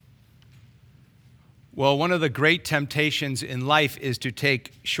Well, one of the great temptations in life is to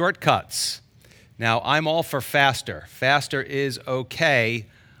take shortcuts. Now, I'm all for faster. Faster is okay,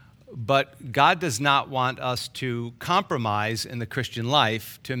 but God does not want us to compromise in the Christian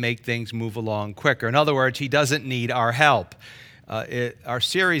life to make things move along quicker. In other words, He doesn't need our help. Our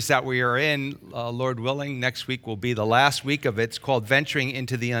series that we are in, Lord willing, next week will be the last week of it. It's called Venturing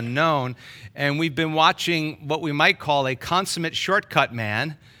into the Unknown. And we've been watching what we might call a consummate shortcut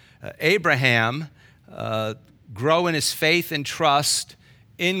man, Abraham, grow in his faith and trust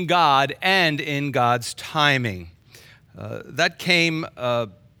in God and in God's timing. That came,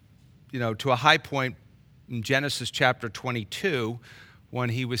 to a high point in Genesis chapter 22 when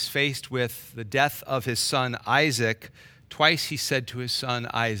he was faced with the death of his son Isaac. Twice he said to his son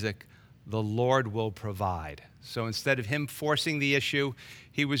Isaac, "The Lord will provide." So instead of him forcing the issue,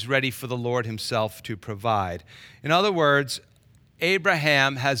 he was ready for the Lord himself to provide. In other words,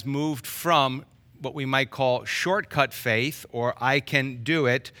 Abraham has moved from what we might call shortcut faith, or I can do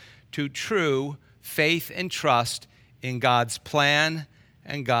it, to true faith and trust in God's plan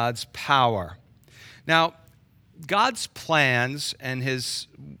and God's power. Now, God's plans and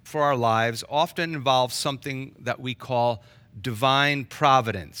for our lives often involve something that we call divine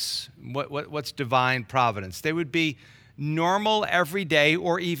providence. What's divine providence? They would be normal, everyday,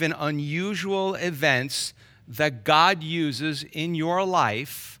 or even unusual events that God uses in your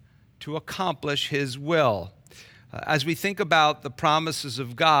life to accomplish His will. As we think about the promises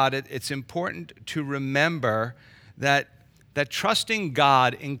of God, it's important to remember that trusting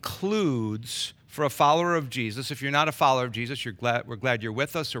God includes, for a follower of Jesus, if you're not a follower of Jesus, we're glad you're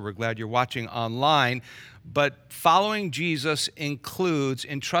with us, or we're glad you're watching online, but following Jesus includes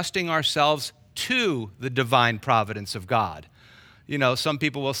entrusting ourselves to the divine providence of God. Some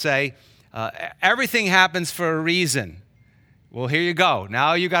people will say, everything happens for a reason. Well, here you go.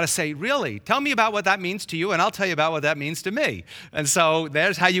 Now you got to say, really? Tell me about what that means to you, and I'll tell you about what that means to me. And so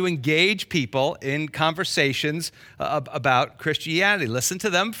there's how you engage people in conversations about Christianity. Listen to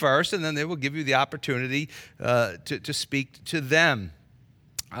them first, and then they will give you the opportunity to speak to them.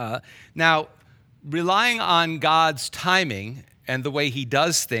 Now, relying on God's timing and the way He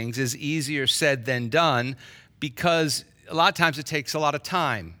does things is easier said than done, because a lot of times it takes a lot of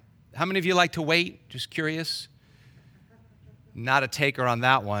time. How many of you like to wait? Just curious. Not a taker on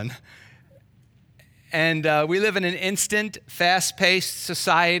that one. And we live in an instant, fast-paced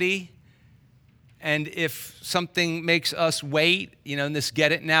society. And if something makes us wait, in this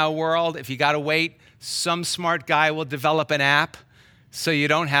get-it-now world, if you got to wait, some smart guy will develop an app so you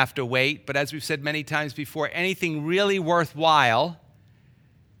don't have to wait. But as we've said many times before, anything really worthwhile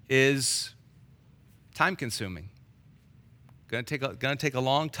is time-consuming. Going to take a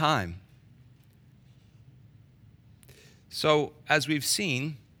long time. So, as we've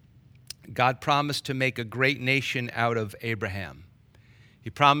seen, God promised to make a great nation out of Abraham. He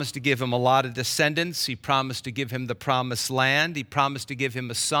promised to give him a lot of descendants. He promised to give him the promised land. He promised to give him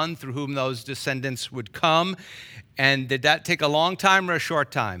a son through whom those descendants would come. And did that take a long time or a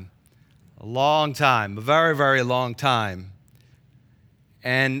short time? A long time, a very, very long time.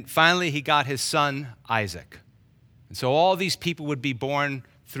 And finally, he got his son, Isaac. And so all these people would be born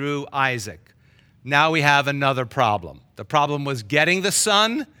through Isaac. Now we have another problem. The problem was getting the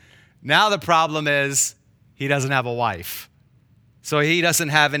son. Now the problem is he doesn't have a wife. So he doesn't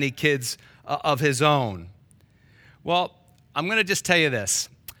have any kids of his own. Well, I'm going to just tell you this.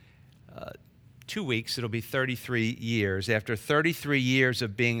 2 weeks, it'll be 33 years. After 33 years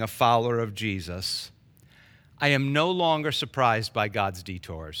of being a follower of Jesus, I am no longer surprised by God's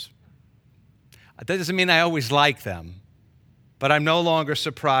detours. That doesn't mean I always like them, but I'm no longer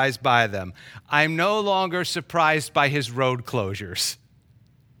surprised by them. I'm no longer surprised by His road closures.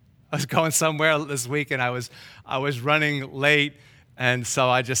 I was going somewhere this week, and I was running late, and so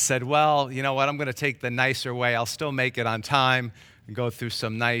I just said, well, you know what, I'm going to take the nicer way. I'll still make it on time and go through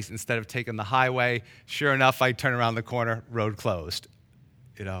some nice, instead of taking the highway. Sure enough, I turn around the corner, road closed,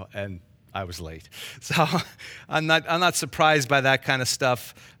 and I was late. So I'm not surprised by that kind of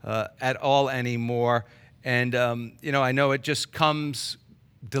stuff at all anymore. And, I know it just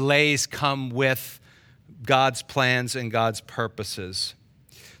delays come with God's plans and God's purposes.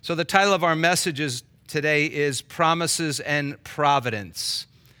 So the title of our messages today is Promises and Providence.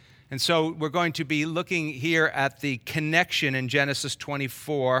 And so we're going to be looking here at the connection in Genesis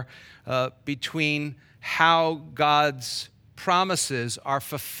 24 between how God's promises are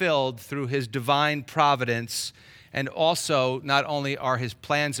fulfilled through His divine providence. And also, not only are His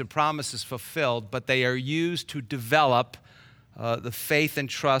plans and promises fulfilled, but they are used to develop the faith and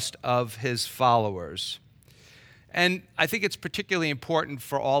trust of His followers. And I think it's particularly important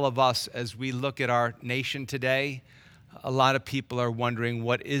for all of us as we look at our nation today. A lot of people are wondering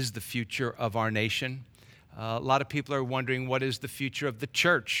what is the future of our nation. A lot of people are wondering what is the future of the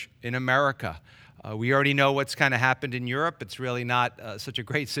church in America. We already know what's kind of happened in Europe. It's really not such a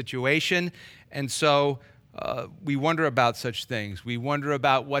great situation. And so we wonder about such things. We wonder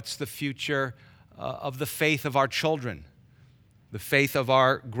about what's the future of the faith of our children, the faith of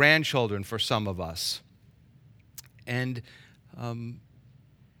our grandchildren for some of us. And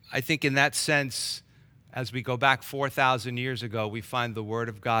I think in that sense, as we go back 4,000 years ago, we find the Word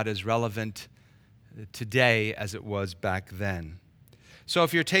of God as relevant today as it was back then. So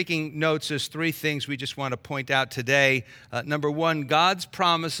if you're taking notes, there's three things we just want to point out today. Number one, God's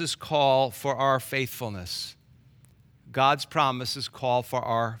promises call for our faithfulness. God's promises call for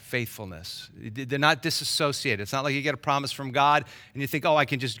our faithfulness. They're not disassociated. It's not like you get a promise from God and you think, oh, I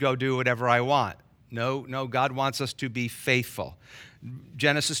can just go do whatever I want. No, God wants us to be faithful.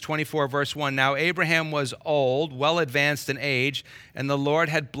 Genesis 24, verse 1, now Abraham was old, well advanced in age, and the Lord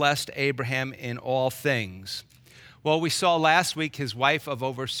had blessed Abraham in all things. Well, we saw last week his wife of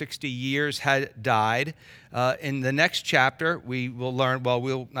over 60 years had died. In the next chapter, we will learn, well,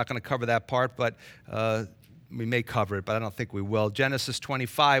 we're not going to cover that part, but we may cover it, but I don't think we will. Genesis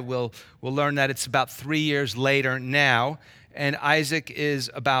 25, we'll learn that it's about 3 years later now, and Isaac is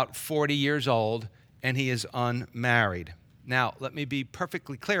about 40 years old, and he is unmarried. Now, let me be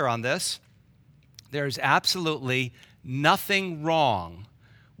perfectly clear on this. There's absolutely nothing wrong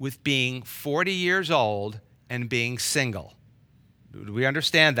with being 40 years old and being single. Do we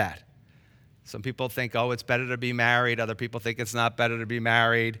understand that? Some people think, oh, it's better to be married. Other people think it's not better to be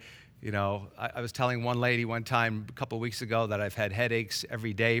married. You know, I was telling one lady one time a couple of weeks ago that I've had headaches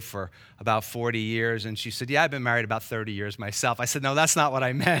every day for about 40 years. And she said, yeah, I've been married about 30 years myself. I said, no, that's not what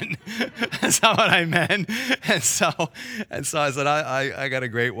I meant. That's not what I meant. And so I said, I got a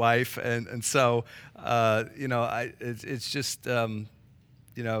great wife. And so, it's just,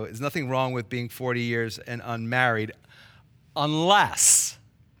 there's nothing wrong with being 40 years and unmarried unless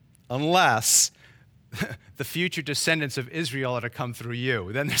the future descendants of Israel are to come through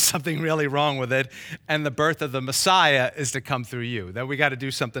you. Then there's something really wrong with it, and the birth of the Messiah is to come through you. Then we got to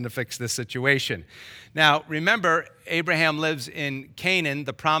do something to fix this situation. Now, remember, Abraham lives in Canaan,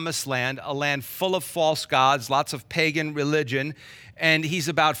 the promised land, a land full of false gods, lots of pagan religion, and he's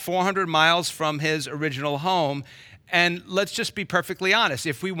about 400 miles from his original home. And let's just be perfectly honest.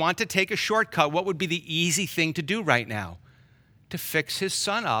 If we want to take a shortcut, what would be the easy thing to do right now? To fix his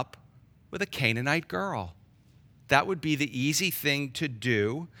son up with a Canaanite girl. That would be the easy thing to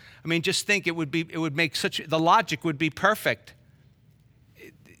do. I mean, just think the logic would be perfect.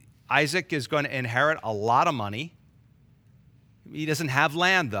 Isaac is going to inherit a lot of money. He doesn't have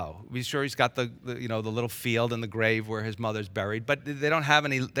land, though. We're sure he's got the little field and the grave where his mother's buried, but they don't have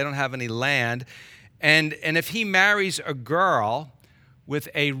any land. And if he marries a girl with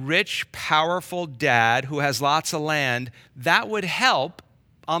a rich, powerful dad who has lots of land, that would help.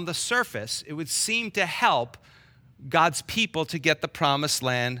 On the surface, it would seem to help God's people to get the promised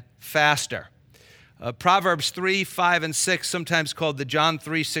land faster. Proverbs 3, 5, and 6, sometimes called the John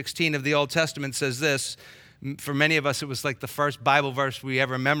 3:16 of the Old Testament, says this. For many of us, it was like the first Bible verse we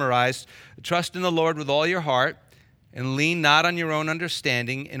ever memorized. Trust in the Lord with all your heart, and lean not on your own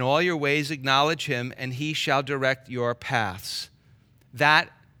understanding. In all your ways acknowledge him, and he shall direct your paths. That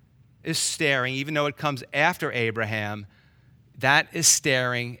is staring, even though it comes after Abraham, that is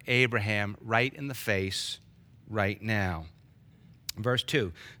staring Abraham right in the face right now. Verse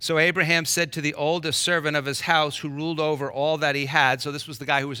 2, so Abraham said to the oldest servant of his house who ruled over all that he had, so this was the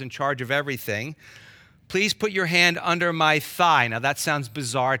guy who was in charge of everything, please put your hand under my thigh. Now that sounds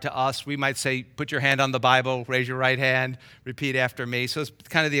bizarre to us. We might say, put your hand on the Bible, raise your right hand, repeat after me. So it's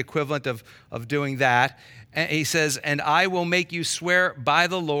kind of the equivalent of doing that. And he says, and I will make you swear by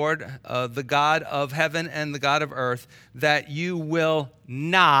the Lord, the God of heaven and the God of earth, that you will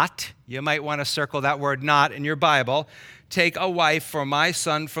not, you might want to circle that word not in your Bible, take a wife for my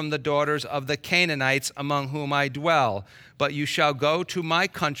son from the daughters of the Canaanites among whom I dwell. But you shall go to my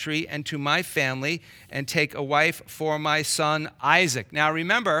country and to my family and take a wife for my son Isaac. Now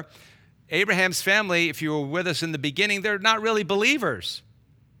remember, Abraham's family, if you were with us in the beginning, they're not really believers.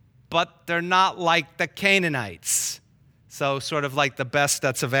 But they're not like the Canaanites. So sort of like the best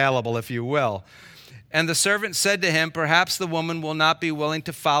that's available, if you will. And the servant said to him, perhaps the woman will not be willing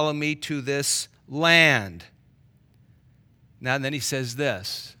to follow me to this land. Now, and then he says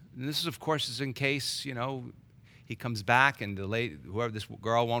this. And this, of course, is in case, he comes back and whoever this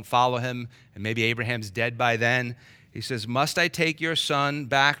girl won't follow him, and maybe Abraham's dead by then. He says, must I take your son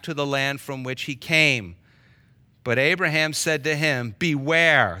back to the land from which he came? But Abraham said to him,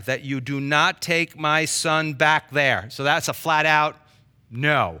 beware that you do not take my son back there. So that's a flat out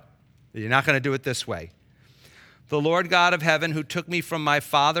no. You're not going to do it this way. The Lord God of heaven, who took me from my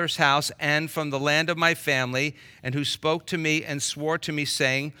father's house and from the land of my family, and who spoke to me and swore to me,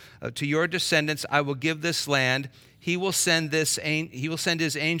 saying, to your descendants I will give this land. He will send his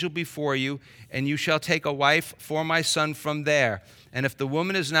angel before you, and you shall take a wife for my son from there. And if the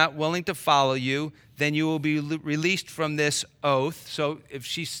woman is not willing to follow you, then you will be released from this oath. So if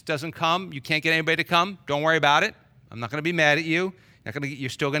she doesn't come, you can't get anybody to come, don't worry about it. I'm not going to be mad at you. You're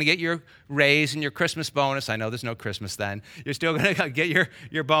still going to get your raise and your Christmas bonus. I know there's no Christmas then. You're still going to get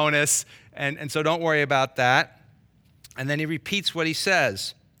your bonus, and so don't worry about that. And then he repeats what he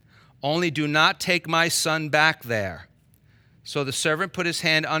says. Only do not take my son back there. So the servant put his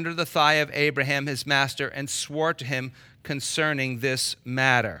hand under the thigh of Abraham, his master, and swore to him concerning this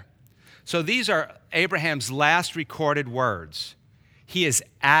matter. So these are Abraham's last recorded words. He is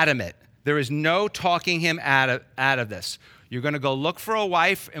adamant. There is no talking him out of this. You're going to go look for a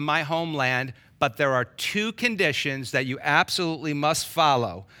wife in my homeland, but there are two conditions that you absolutely must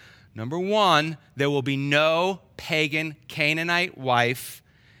follow. Number one, there will be no pagan Canaanite wife.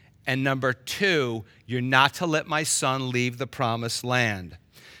 And number two, you're not to let my son leave the promised land.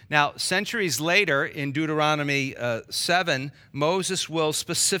 Now, centuries later, in Deuteronomy 7, Moses will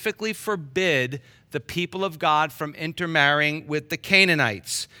specifically forbid the people of God from intermarrying with the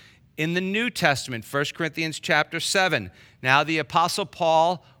Canaanites. In the New Testament, 1 Corinthians chapter 7, now the Apostle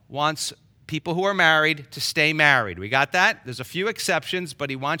Paul wants people who are married to stay married. We got that? There's a few exceptions, but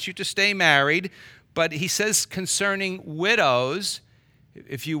he wants you to stay married. But he says concerning widows,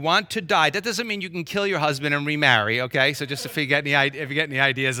 if you want to die, that doesn't mean you can kill your husband and remarry, okay? So just if you get any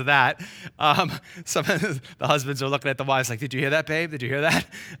ideas of that. Some of the husbands are looking at the wives like, did you hear that, babe? Did you hear that?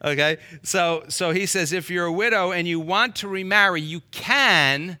 Okay? So he says if you're a widow and you want to remarry, you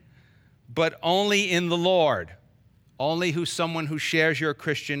can, but only in the Lord. Only someone who shares your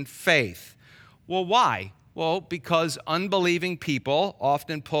Christian faith. Well, why? Well, because unbelieving people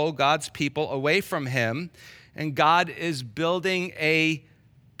often pull God's people away from him, and God is building a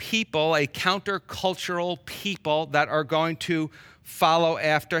people, a countercultural people that are going to follow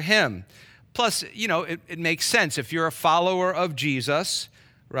after him. Plus, it makes sense. If you're a follower of Jesus,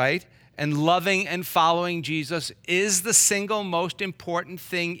 right, and loving and following Jesus is the single most important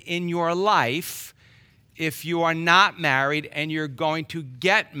thing in your life, if you are not married and you're going to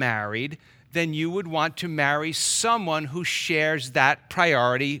get married, then you would want to marry someone who shares that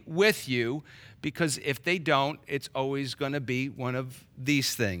priority with you, because if they don't, it's always going to be one of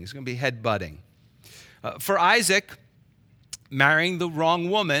these things. It's going to be headbutting. For Isaac, marrying the wrong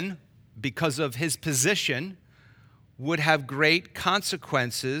woman because of his position would have great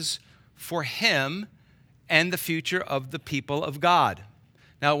consequences for him and the future of the people of God.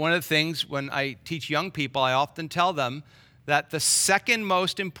 Now, one of the things when I teach young people, I often tell them that the second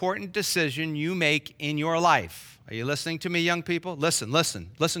most important decision you make in your life, are you listening to me, young people? Listen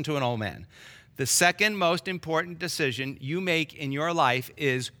to an old man. The second most important decision you make in your life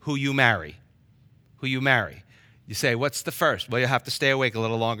is who you marry. Who you marry. You say, what's the first? Well, you have to stay awake a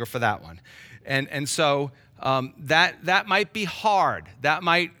little longer for that one. And so that might be hard. That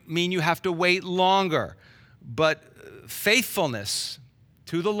might mean you have to wait longer. But faithfulness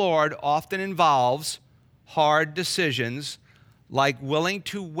to the Lord often involves hard decisions, like willing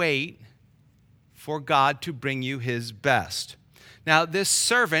to wait for God to bring you his best. Now, this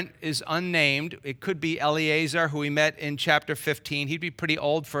servant is unnamed. It could be Eliezer, who we met in chapter 15. He'd be pretty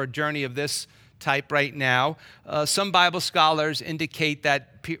old for a journey of this type right now. Some Bible scholars indicate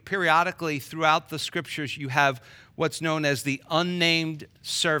that periodically throughout the scriptures you have what's known as the unnamed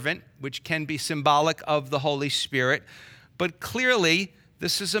servant, which can be symbolic of the Holy Spirit. But clearly,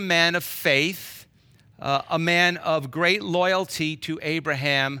 this is a man of faith, a man of great loyalty to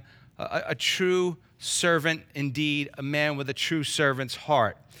Abraham, a true servant indeed, a man with a true servant's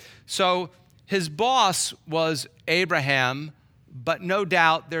heart. So his boss was Abraham, but no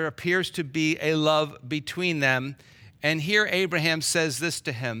doubt there appears to be a love between them. And here Abraham says this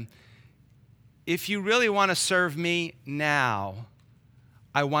to him: if you really want to serve me now,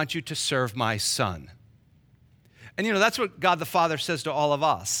 I want you to serve my son. And that's what God the Father says to all of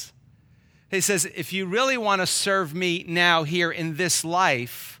us. He says, if you really want to serve me now here in this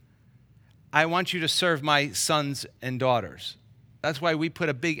life, I want you to serve my sons and daughters. That's why we put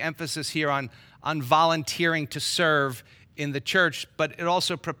a big emphasis here on volunteering to serve in the church, but it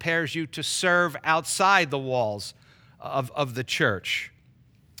also prepares you to serve outside the walls of the church.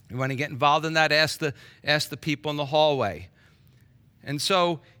 You want to get involved in that, ask the people in the hallway. And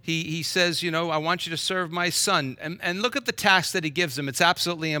so he says, I want you to serve my son. And look at the task that he gives him. It's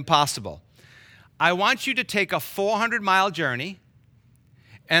absolutely impossible. I want you to take a 400-mile journey,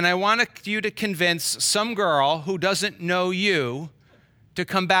 and I want you to convince some girl who doesn't know you to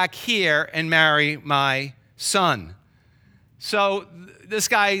come back here and marry my son. So this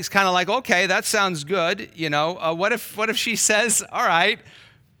guy's kind of like, okay, that sounds good. What if she says, all right,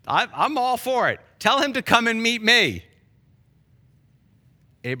 I'm all for it. Tell him to come and meet me.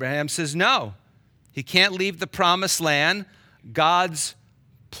 Abraham says no. He can't leave the promised land. God's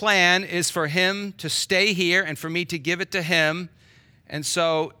plan is for him to stay here and for me to give it to him. And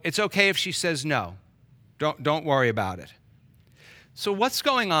so it's okay if she says no. Don't worry about it. So what's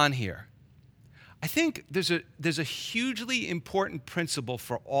going on here? I think there's a hugely important principle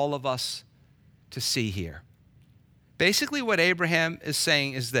for all of us to see here. Basically, what Abraham is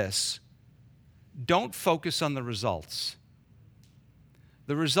saying is this: don't focus on the results.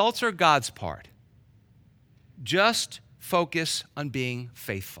 The results are God's part. Just focus on being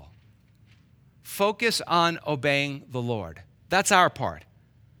faithful. Focus on obeying the Lord. That's our part.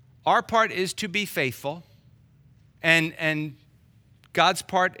 Our part is to be faithful, and God's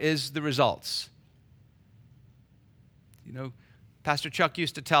part is the results. Pastor Chuck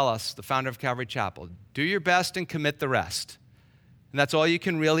used to tell us, the founder of Calvary Chapel, do your best and commit the rest. And that's all you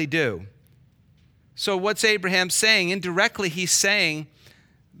can really do. So what's Abraham saying? Indirectly, he's saying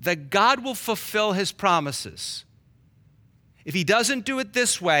that God will fulfill his promises. If he doesn't do it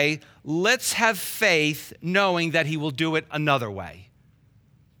this way, let's have faith knowing that he will do it another way.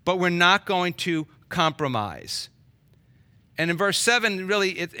 But we're not going to compromise. And in verse 7,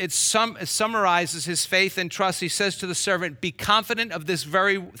 really, it summarizes his faith and trust. He says to the servant, be confident of this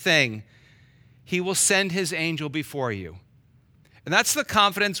very thing. He will send his angel before you. And that's the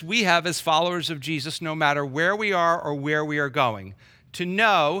confidence we have as followers of Jesus, no matter where we are or where we are going, to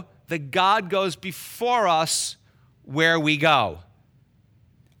know that God goes before us where we go.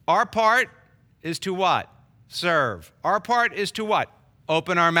 Our part is to what? Serve. Our part is to what?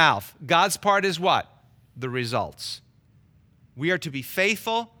 Open our mouth. God's part is what? The results. We are to be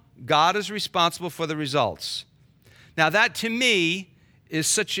faithful. God is responsible for the results. Now that, to me, is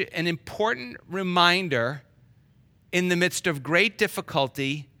such an important reminder in the midst of great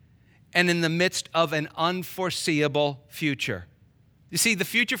difficulty and in the midst of an unforeseeable future. You see, the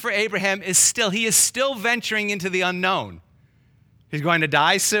future for Abraham is still venturing into the unknown. He's going to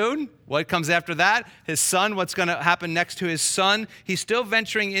die soon. What comes after that? His son, what's going to happen next to his son? He's still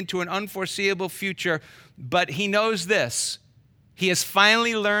venturing into an unforeseeable future, but he knows this. He has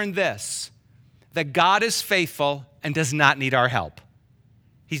finally learned this, that God is faithful and does not need our help.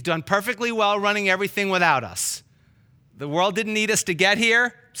 He's done perfectly well running everything without us. The world didn't need us to get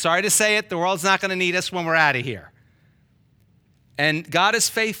here. Sorry to say it, the world's not going to need us when we're out of here. And God is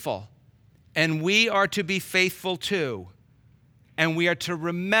faithful, and we are to be faithful too. And we are to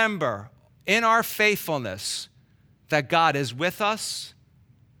remember in our faithfulness that God is with us,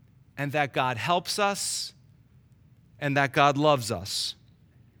 and that God helps us, and that God loves us.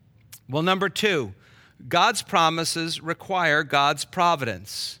 Well, number 2, God's promises require God's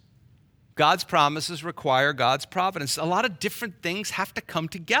providence. God's promises require God's providence. A lot of different things have to come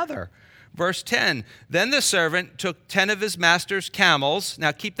together. Verse 10, then the servant took 10 of his master's camels.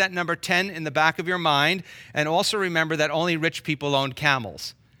 Now keep that number 10 in the back of your mind, and also remember that only rich people owned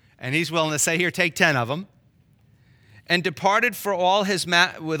camels. And he's willing to say, here, take 10 of them. And departed, for all his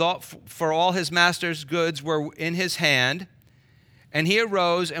master's goods were in his hand. And he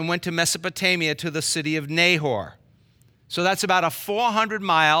arose and went to Mesopotamia, to the city of Nahor. So that's about a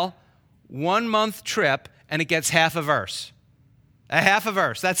 400-mile, 1-month trip, and it gets half a verse. A half a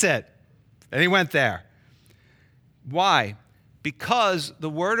verse, that's it. And he went there. Why? Because the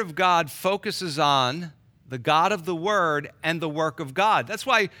Word of God focuses on the God of the Word and the work of God. That's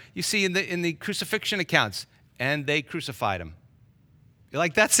why you see in the crucifixion accounts, and they crucified him. You're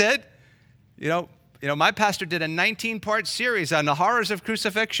like, that's it? You know, my pastor did a 19-part series on the horrors of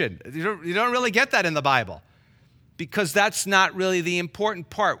crucifixion. You don't really get that in the Bible, because that's not really the important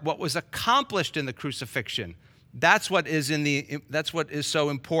part. What was accomplished in the crucifixion, that's what is so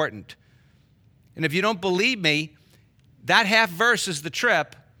important. And if you don't believe me, that half verse is the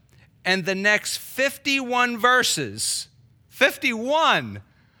trip, and the next 51 verses, 51,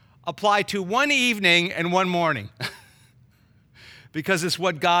 apply to one evening and one morning. Because it's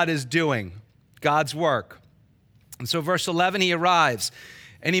what God is doing, God's work. And so verse 11, he arrives,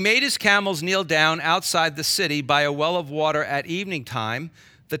 and he made his camels kneel down outside the city by a well of water at evening time,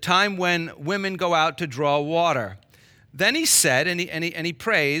 the time when women go out to draw water. Then he said, and he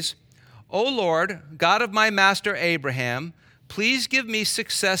prays, O Lord, God of my master Abraham, please give me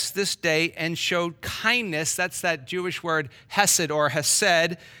success this day and show kindness. That's that Jewish word hesed or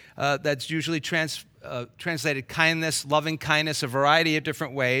hesed. That's usually translated kindness, loving kindness, a variety of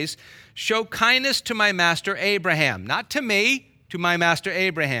different ways. Show kindness to my master Abraham, not to me, to my master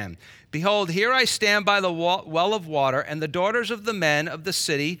Abraham. Behold, here I stand by the well of water, and the daughters of the men of the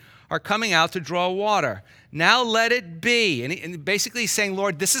city are coming out to draw water. Now let it be. And basically he's saying,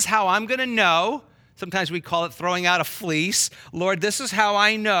 Lord, this is how I'm going to know. Sometimes we call it throwing out a fleece. Lord, this is how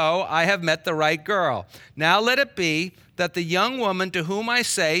I know I have met the right girl. Now let it be that the young woman to whom I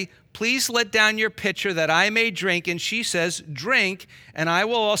say, please let down your pitcher that I may drink, and she says, drink, and I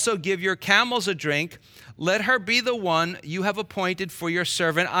will also give your camels a drink. Let her be the one you have appointed for your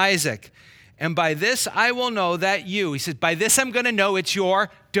servant Isaac. And by this I will know that you, he says, by this I'm going to know it's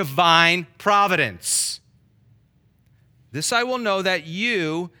your divine providence. This I will know that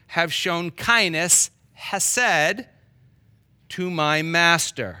you have shown kindness, hesed, to my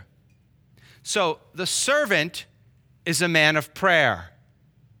master. So the servant is a man of prayer,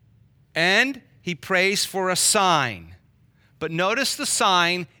 and he prays for a sign. But notice the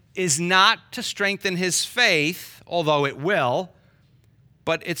sign is not to strengthen his faith, although it will,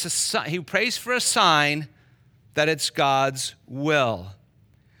 but he prays for a sign that it's God's will.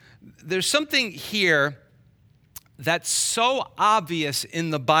 There's something here that's so obvious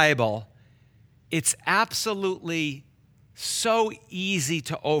in the Bible, it's absolutely so easy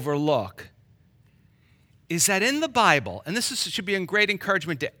to overlook, is that in the Bible, and should be a great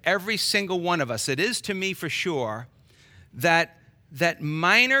encouragement to every single one of us, it is to me for sure, that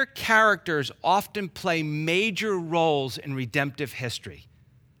minor characters often play major roles in redemptive history.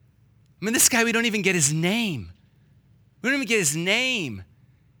 I mean, this guy, we don't even get his name. We don't even get his name.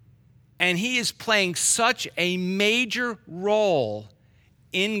 And he is playing such a major role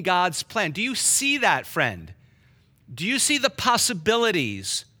in God's plan. Do you see that, friend? Do you see the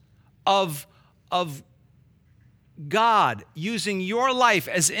possibilities of God using your life,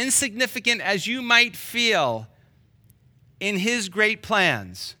 as insignificant as you might feel, in his great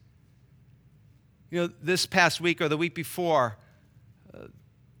plans? You know, this past week or the week before,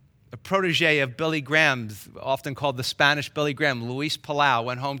 a protege of Billy Graham's, often called the Spanish Billy Graham, Luis Palau,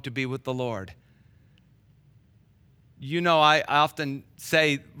 went home to be with the Lord. You know, I often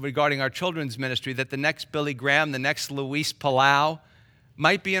say regarding our children's ministry that the next Billy Graham, the next Luis Palau,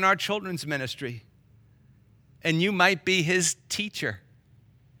 might be in our children's ministry. And you might be his teacher.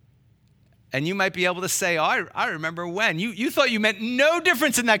 And you might be able to say, oh, I remember when. You thought you meant no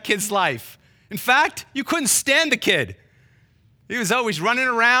difference in that kid's life. In fact, you couldn't stand the kid. He was always running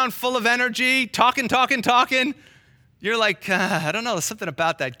around, full of energy, talking. You're like, I don't know, there's something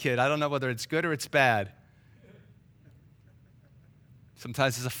about that kid. I don't know whether it's good or it's bad.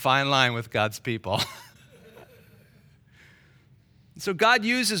 Sometimes there's a fine line with God's people. So God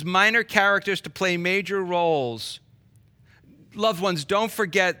uses minor characters to play major roles. Loved ones, don't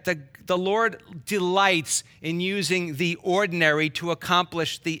forget that the Lord delights in using the ordinary to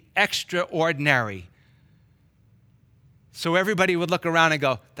accomplish the extraordinary. So everybody would look around and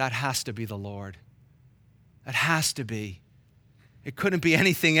go, that has to be the Lord. That has to be. It couldn't be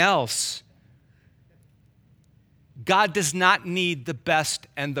anything else. God does not need the best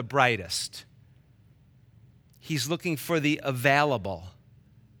and the brightest. He's looking for the available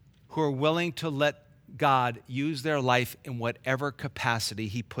who are willing to let God use their life in whatever capacity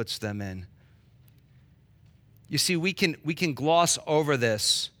he puts them in. You see, we can gloss over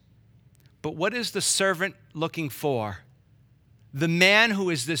this, but what is the servant looking for? The man who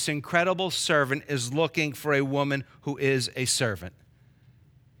is this incredible servant is looking for a woman who is a servant.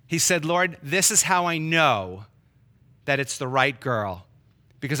 He said, Lord, this is how I know that it's the right girl,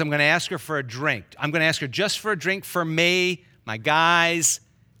 because I'm going to ask her for a drink. I'm going to ask her just for a drink for me, my guys,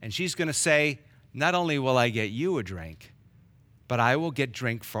 and she's going to say, not only will I get you a drink, but I will get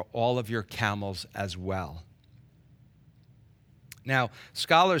drink for all of your camels as well. Now,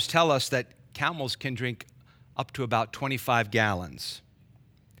 scholars tell us that camels can drink up to about 25 gallons.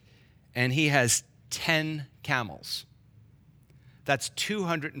 And he has 10 camels. That's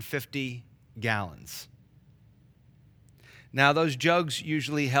 250 gallons. Now, those jugs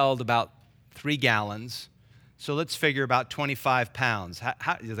usually held about 3 gallons. So let's figure about 25 pounds.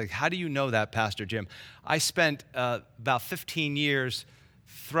 How do you know that, Pastor Jim? I spent about 15 years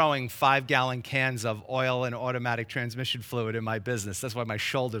throwing 5-gallon cans of oil and automatic transmission fluid in my business. That's why my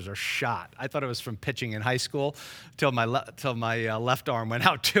shoulders are shot. I thought it was from pitching in high school till my left arm went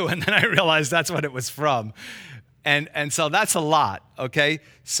out too, and then I realized that's what it was from. And so that's a lot, okay?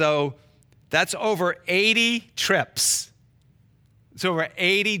 So that's over 80 trips. It's over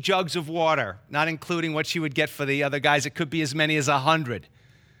 80 jugs of water, not including what she would get for the other guys. It could be as many as 100.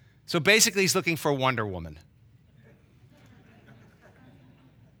 So basically, he's looking for Wonder Woman.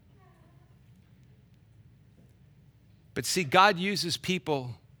 But see, God uses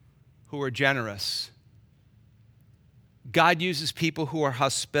people who are generous. God uses people who are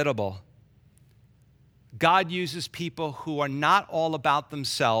hospitable. God uses people who are not all about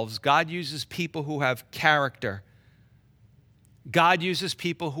themselves. God uses people who have character. God uses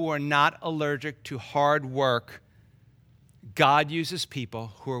people who are not allergic to hard work. God uses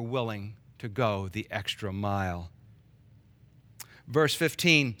people who are willing to go the extra mile. Verse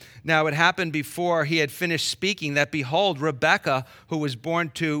 15, now it happened before he had finished speaking that, behold, Rebekah, who was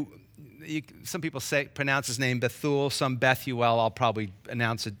born to, some people pronounce his name Bethuel, some Bethuel, I'll probably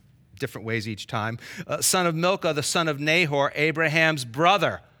announce it different ways each time, son of Milcah, the son of Nahor, Abraham's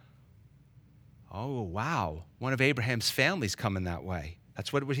brother. Oh, wow. One of Abraham's families coming that way.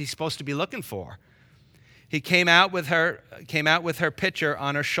 That's what he's supposed to be looking for. He came out with her pitcher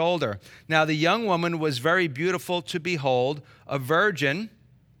on her shoulder. Now the young woman was very beautiful to behold, a virgin.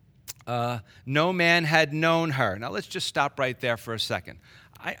 No man had known her. Now let's just stop right there for a second.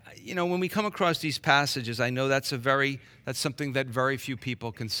 When we come across these passages, I know that's something that very few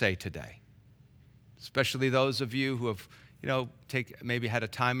people can say today, especially those of you who have, maybe had a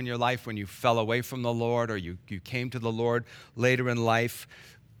time in your life when you fell away from the Lord or you came to the Lord later in life.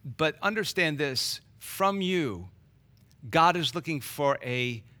 But understand this. From you, God is looking for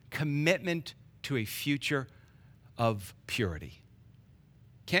a commitment to a future of purity.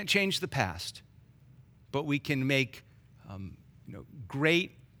 Can't change the past, but we can make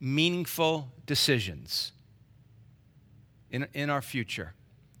great, meaningful decisions in our future.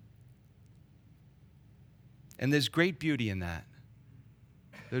 And there's great beauty in that.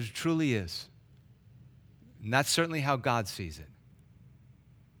 There truly is. And that's certainly how God sees it.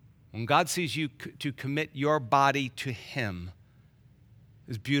 When God sees you to commit your body to Him,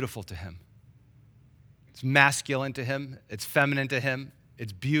 it's beautiful to Him. It's masculine to Him. It's feminine to Him.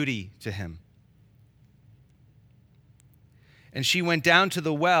 It's beauty to Him. And she went down to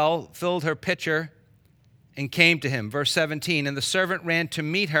the well, filled her pitcher, and came to him. Verse 17, and the servant ran to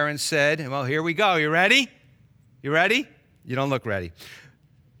meet her and said, well, here we go. You ready? You ready? You don't look ready.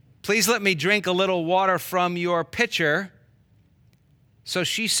 Please let me drink a little water from your pitcher. So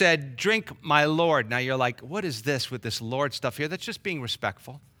she said, drink, my Lord. Now you're like, what is this with this Lord stuff here? That's just being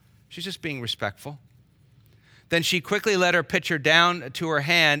respectful. She's just being respectful. Then she quickly let her pitcher down to her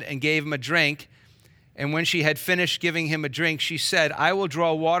hand and gave him a drink. And when she had finished giving him a drink, she said, I will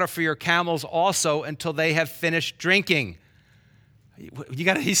draw water for your camels also until they have finished drinking.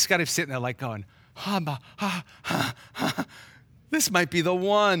 He's got to sit there like going, this might be the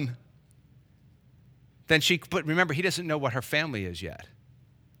one. But remember, he doesn't know what her family is yet.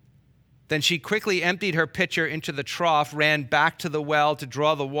 Then she quickly emptied her pitcher into the trough, ran back to the well to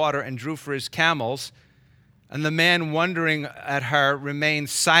draw the water, and drew for his camels. And the man, wondering at her, remained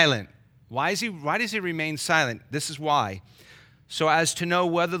silent. Why does he remain silent? This is why. So as to know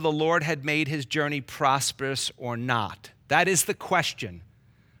whether the Lord had made his journey prosperous or not. That is the question.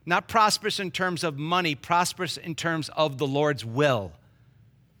 Not prosperous in terms of money, prosperous in terms of the Lord's will.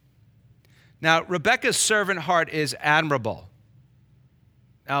 Now, Rebekah's servant heart is admirable.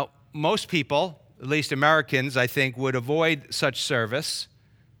 Now, most people, at least Americans, I think, would avoid such service.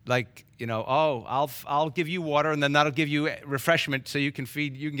 Like, I'll give you water, and then that'll give you refreshment so you can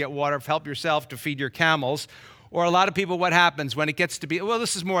get water, help yourself to feed your camels. Or a lot of people, what happens when it gets to be,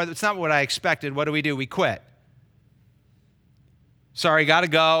 it's not what I expected. What do? We quit. Sorry, got to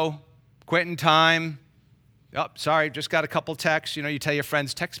go. Quit in time. Oh, sorry, just got a couple texts. You tell your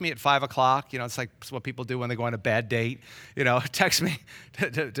friends, text me at 5 o'clock. It's like what people do when they go on a bad date. Text me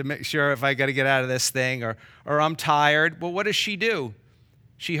to make sure if I got to get out of this thing, or I'm tired. Well, what does she do?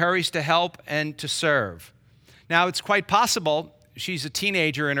 She hurries to help and to serve. Now, it's quite possible she's a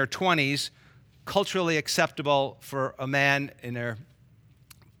teenager in her 20s, culturally acceptable for a man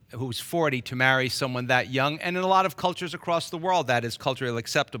who's 40 to marry someone that young. And in a lot of cultures across the world, that is culturally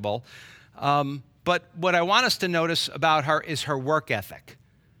acceptable. But what I want us to notice about her is her work ethic.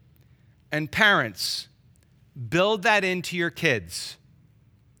 And parents, build that into your kids.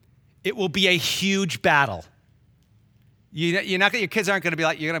 It will be a huge battle. Your kids aren't going to be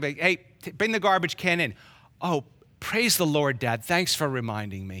like, you're going to be, hey, bring the garbage can in. Oh, praise the Lord, Dad. Thanks for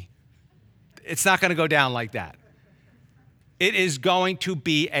reminding me. It's not going to go down like that. It is going to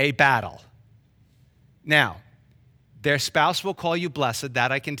be a battle. Now, their spouse will call you blessed,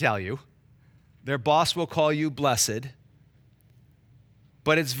 that I can tell you. Their boss will call you blessed.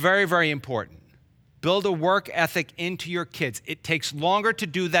 But it's very, very important Build a work ethic into your kids. It takes longer to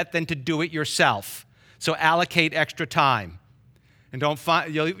do that than to do it yourself. So allocate extra time. And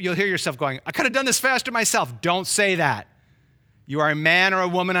you'll hear yourself going, I could have done this faster myself. Don't say that. You are a man or a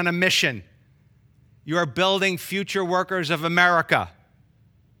woman on a mission. You are building future workers of America.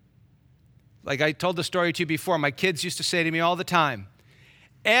 Like I told the story to you before, my kids used to say to me all the time,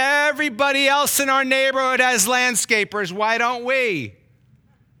 everybody else in our neighborhood has landscapers. Why don't we?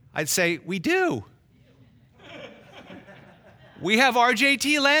 I'd say, we do. We have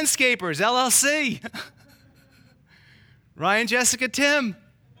RJT Landscapers, LLC. Ryan, Jessica, Tim.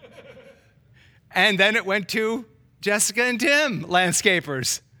 And then it went to Jessica and Tim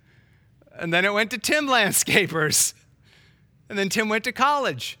Landscapers. And then it went to Tim Landscapers. And then Tim went to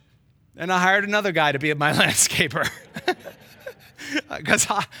college. And I hired another guy to be my landscaper. Because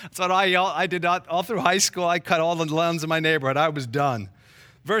that's what I did all through high school. I cut all the lawns in my neighborhood. I was done.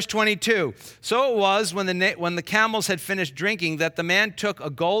 Verse 22, so it was when the camels had finished drinking that the man took a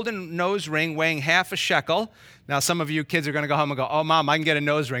golden nose ring weighing half a shekel. Now, some of you kids are going to go home and go, oh, Mom, I can get a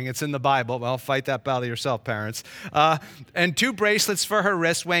nose ring. It's in the Bible. Well, fight that battle yourself, parents. And 2 bracelets for her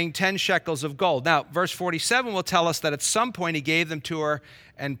wrists weighing 10 shekels of gold. Now, verse 47 will tell us that at some point he gave them to her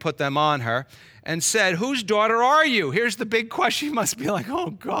and put them on her and said, whose daughter are you? Here's the big question. You must be like, oh,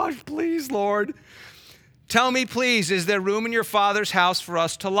 gosh, please, Lord. Tell me, please, is there room in your father's house for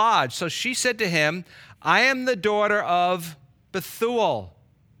us to lodge? So she said to him, I am the daughter of Bethuel.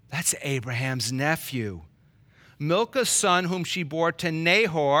 That's Abraham's nephew. Milcah's son, whom she bore to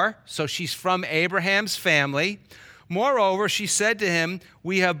Nahor. So she's from Abraham's family. Moreover, she said to him,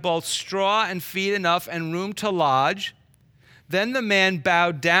 we have both straw and feed enough and room to lodge. Then the man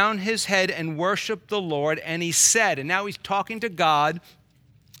bowed down his head and worshiped the Lord. And he said, and now he's talking to God,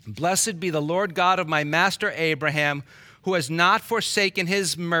 blessed be the Lord God of my master Abraham, who has not forsaken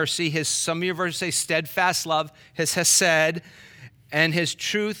his mercy, his, some of your verses say steadfast love, his hesed, and his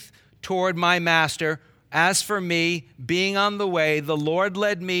truth toward my master. As for me, being on the way, the Lord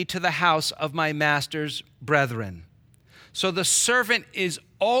led me to the house of my master's brethren. So the servant is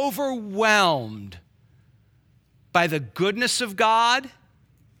overwhelmed by the goodness of God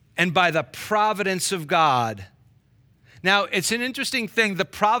and by the providence of God. Now, it's an interesting thing. The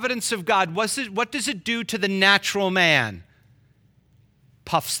providence of God, what does it do to the natural man?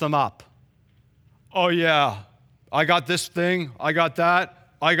 Puffs them up. Oh, yeah, I got this thing, I got that,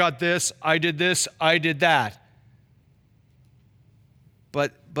 I got this, I did that.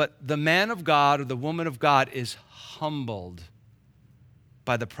 But the man of God or the woman of God is humbled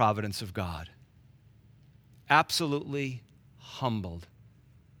by the providence of God. Absolutely humbled.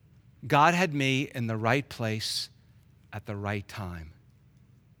 God had me in the right place at the right time.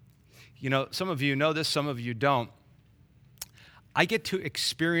 You know, some of you know this, some of you don't. I get to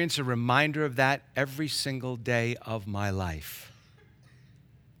experience a reminder of that every single day of my life.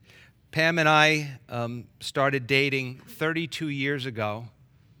 Pam and I started dating 32 years ago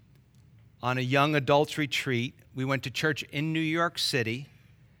on a young adults retreat. We went to church in New York City,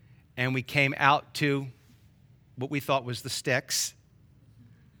 and we came out to what we thought was the sticks.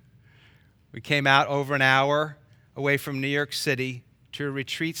 We came out over an hour away from New York City to a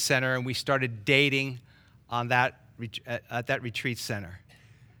retreat center, and we started dating on at that retreat center.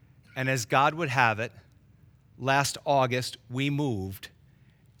 And as God would have it, last August, we moved,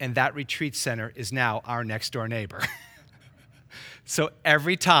 and that retreat center is now our next door neighbor. So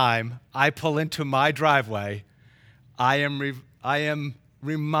every time I pull into my driveway, I am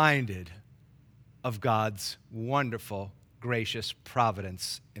reminded of God's wonderful, gracious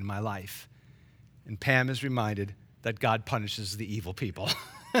providence in my life. And Pam is reminded that God punishes the evil people.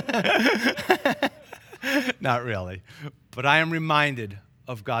 Not really. But I am reminded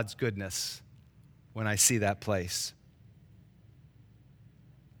of God's goodness when I see that place.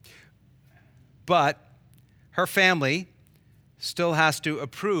 But her family still has to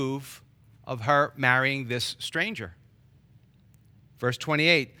approve of her marrying this stranger. Verse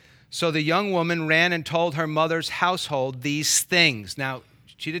 28, so the young woman ran and told her mother's household these things. Now,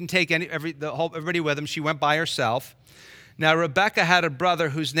 she didn't take everybody with him. She went by herself. Now, Rebekah had a brother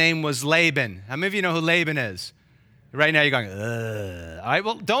whose name was Laban. How many of you know who Laban is? Right now you're going, ugh. All right,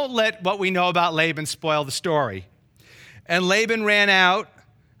 well, don't let what we know about Laban spoil the story. And Laban ran out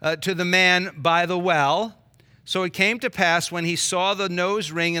to the man by the well. So it came to pass when he saw the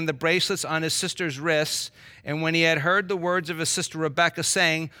nose ring and the bracelets on his sister's wrists, and when he had heard the words of his sister Rebekah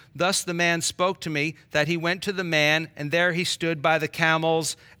saying, thus the man spoke to me, that he went to the man, and there he stood by the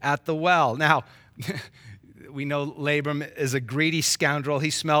camels at the well. Now, we know Laban is a greedy scoundrel. He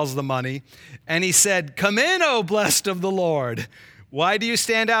smells the money. And he said, come in, O blessed of the Lord. Why do you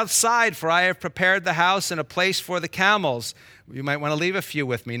stand outside? For I have prepared the house and a place for the camels. You might want to leave a few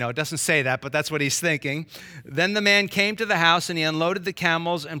with me. No, it doesn't say that, but that's what he's thinking. Then the man came to the house, and he unloaded the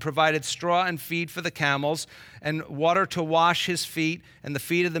camels and provided straw and feed for the camels and water to wash his feet and the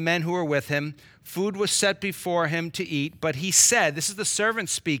feet of the men who were with him. Food was set before him to eat, but he said, this is the servant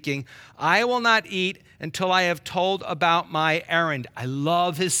speaking, I will not eat until I have told about my errand. I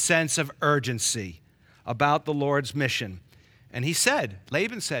love his sense of urgency about the Lord's mission. And he said,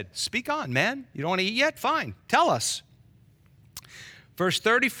 Laban said, speak on, man. You don't want to eat yet? Fine. Tell us. Verse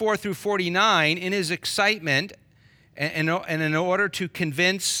 34 through 49, in his excitement and in order to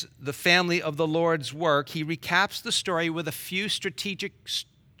convince the family of the Lord's work, he recaps the story with a few strategic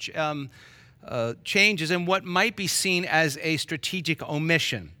changes in what might be seen as a strategic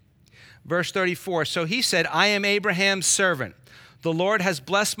omission. Verse 34, so he said, I am Abraham's servant. The Lord has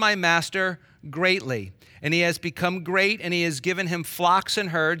blessed my master greatly, and he has become great, and he has given him flocks and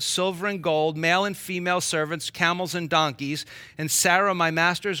herds, silver and gold, male and female servants, camels and donkeys. And Sarah, my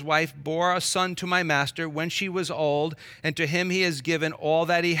master's wife, bore a son to my master when she was old, and to him he has given all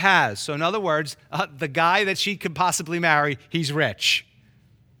that he has. So in other words, the guy that she could possibly marry, he's rich.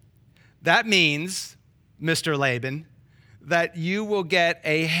 That means, Mr. Laban, that you will get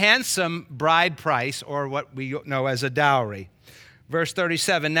a handsome bride price, or what we know as a dowry. Verse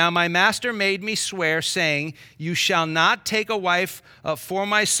 37, now my master made me swear, saying, you shall not take a wife for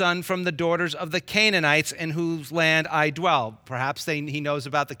my son from the daughters of the Canaanites in whose land I dwell. Perhaps he knows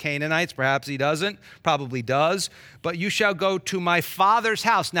about the Canaanites, perhaps he doesn't, probably does. But you shall go to my father's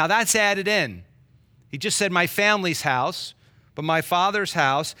house. Now that's added in. He just said my family's house, but my father's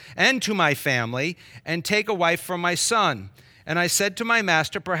house, and to my family, and take a wife for my son. And I said to my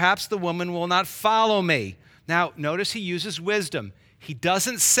master, perhaps the woman will not follow me. Now, notice he uses wisdom. He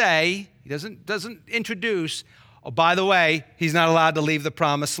doesn't say, he doesn't introduce, oh, by the way, he's not allowed to leave the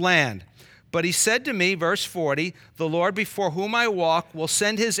promised land. But he said to me, verse 40, the Lord before whom I walk will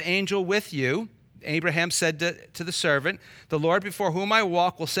send his angel with you. Abraham said to the servant, the Lord before whom I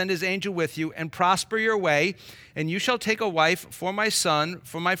walk will send his angel with you and prosper your way, and you shall take a wife for my son,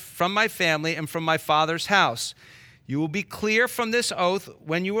 from my family, and from my father's house. You will be clear from this oath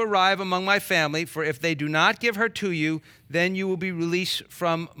when you arrive among my family, for if they do not give her to you, then you will be released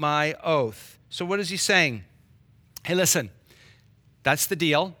from my oath. So what is he saying? Hey, listen, that's the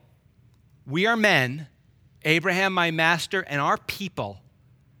deal. We are men, Abraham, my master, and our people.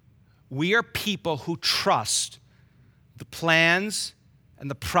 We are people who trust the plans and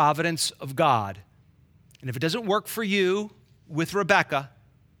the providence of God. And if it doesn't work for you with Rebecca,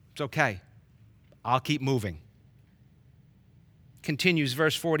 it's okay. I'll keep moving. Continues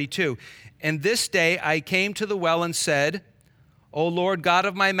verse 42. And this day I came to the well and said, O Lord God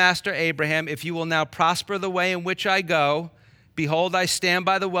of my master Abraham, if you will now prosper the way in which I go, behold, I stand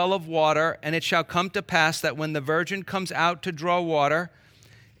by the well of water, and it shall come to pass that when the virgin comes out to draw water,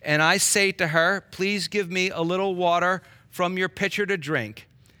 and I say to her, please give me a little water from your pitcher to drink.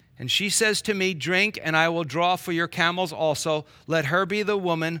 And she says to me, drink, and I will draw for your camels also. Let her be the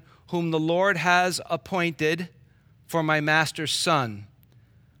woman whom the Lord has appointed for my master's son.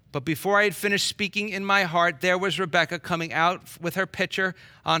 But before I had finished speaking in my heart, there was Rebekah coming out with her pitcher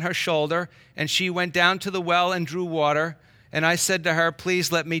on her shoulder, and she went down to the well and drew water. And I said to her,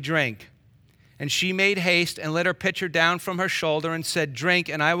 please let me drink. And she made haste and let her pitcher down from her shoulder and said, drink,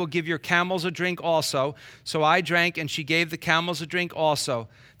 and I will give your camels a drink also. So I drank, and she gave the camels a drink also.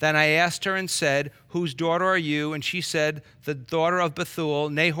 Then I asked her and said, whose daughter are you? And she said, the daughter of Bethuel,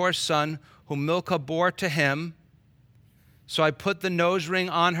 Nahor's son, whom Milcah bore to him. So I put the nose ring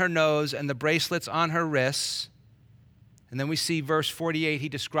on her nose and the bracelets on her wrists. And then we see verse 48, he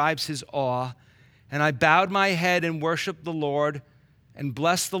describes his awe. And I bowed my head and worshiped the Lord and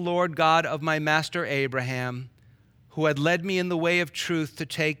blessed the Lord God of my master Abraham, who had led me in the way of truth to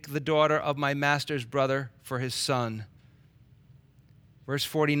take the daughter of my master's brother for his son. Verse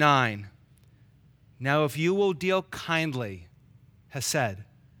 49, now if you will deal kindly, Hesed,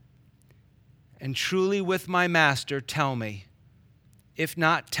 and truly with my master, tell me. If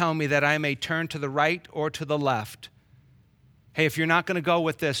not, tell me that I may turn to the right or to the left. Hey, if you're not going to go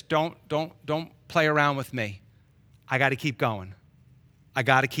with this, don't play around with me. I got to keep going. I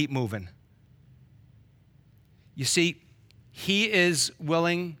got to keep moving. You see, he's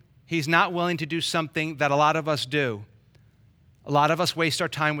not willing to do something that a lot of us do. A lot of us waste our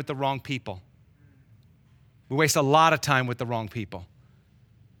time with the wrong people. We waste a lot of time with the wrong people.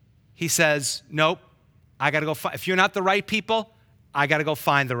 He says, nope, I got to go if you're not the right people, I got to go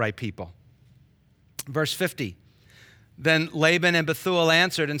find the right people. Verse 50, then Laban and Bethuel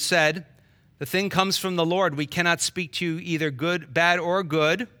answered and said, The thing comes from the Lord. We cannot speak to you either good, bad, or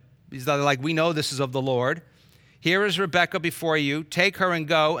good. He's like, we know this is of the Lord. Here is Rebekah before you. Take her and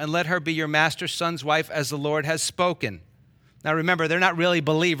go, and let her be your master's son's wife, as the Lord has spoken. Now remember, they're not really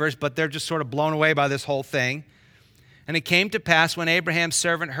believers, but they're just sort of blown away by this whole thing. And it came to pass when Abraham's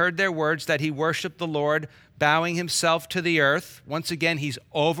servant heard their words that he worshiped the Lord, bowing himself to the earth. Once again, he's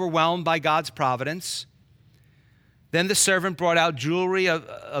overwhelmed by God's providence. Then the servant brought out jewelry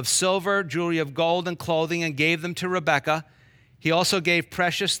of silver, jewelry of gold, and clothing, and gave them to Rebekah. He also gave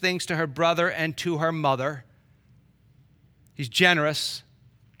precious things to her brother and to her mother. He's generous,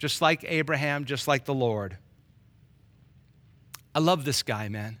 just like Abraham, just like the Lord. I love this guy,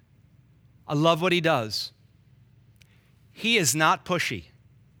 man. I love what he does. He is not pushy.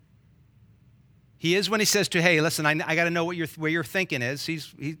 He is when he says to, hey, listen, I got to know where your thinking is.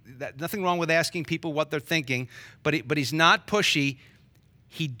 Nothing wrong with asking people what they're thinking, but he's not pushy.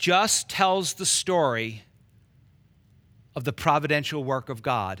 He just tells the story of the providential work of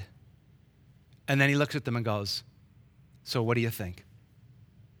God. And then he looks at them and goes, so what do you think?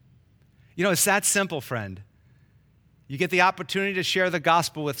 You know, it's that simple, friend. You get the opportunity to share the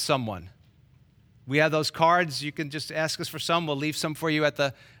gospel with someone. We have those cards. You can just ask us for some. We'll leave some for you at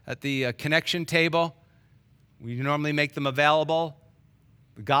the connection table. We normally make them available.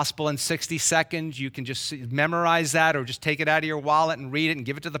 The gospel in 60 seconds. You can just memorize that or just take it out of your wallet and read it and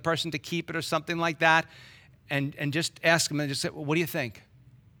give it to the person to keep it or something like that. And just ask them and just say, well, what do you think?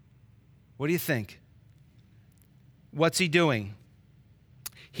 What do you think? What's he doing?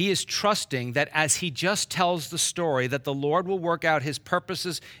 He is trusting that as he just tells the story, that the Lord will work out his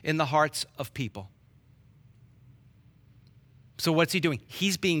purposes in the hearts of people. So what's he doing?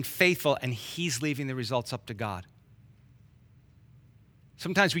 He's being faithful, and he's leaving the results up to God.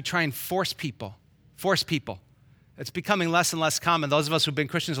 Sometimes we try and force people. It's becoming less and less common. Those of us who've been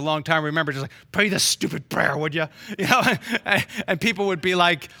Christians a long time remember just like, pray this stupid prayer, would you? You know, and people would be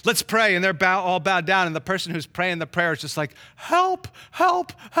like, let's pray, and they're all bowed down, and the person who's praying the prayer is just like, help,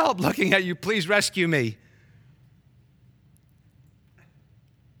 help, help, looking at you, please rescue me.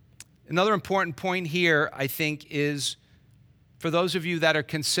 Another important point here, I think, is for those of you that are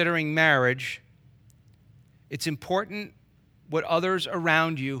considering marriage, it's important what others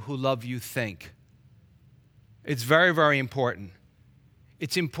around you who love you think. It's very, very important.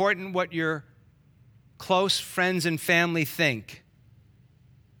 It's important what your close friends and family think.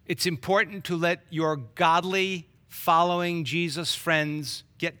 It's important to let your godly, following Jesus friends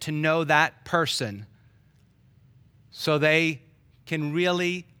get to know that person so they can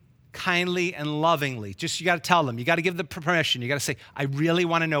really kindly and lovingly, you got to tell them, you got to give them permission. You got to say, I really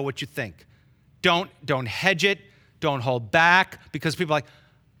want to know what you think. Don't hedge it. Don't hold back, because people are like,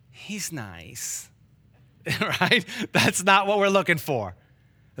 he's nice. Right? That's not what we're looking for.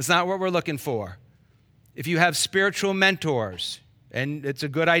 That's not what we're looking for. If you have spiritual mentors, and it's a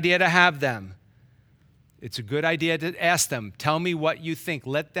good idea to have them, it's a good idea to ask them, tell me what you think.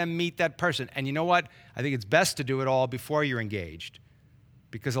 Let them meet that person. And you know what? I think it's best to do it all before you're engaged,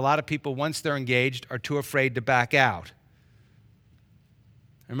 because a lot of people, once they're engaged, are too afraid to back out.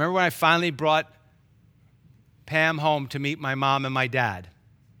 I remember when I finally brought Pam home to meet my mom and my dad.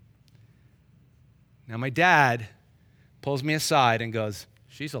 Now, my dad pulls me aside and goes,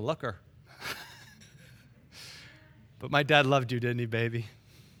 she's a looker. But my dad loved you, didn't he, baby?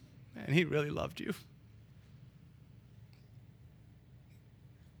 And he really loved you.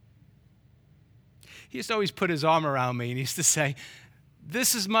 He used to always put his arm around me, and he used to say,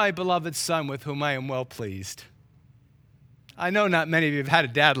 this is my beloved son with whom I am well pleased. I know not many of you have had a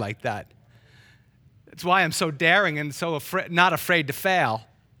dad like that. That's why I'm so daring and so not afraid to fail.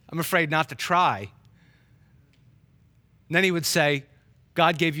 I'm afraid not to try. And then he would say,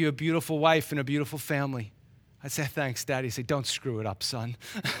 God gave you a beautiful wife and a beautiful family. I'd say, thanks, Daddy. He'd say, don't screw it up, son.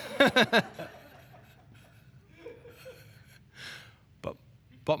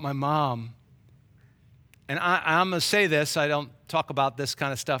 But my mom, and I'm going to say this, I don't talk about this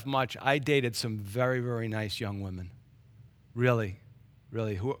kind of stuff much. I dated some very, very nice young women. Really.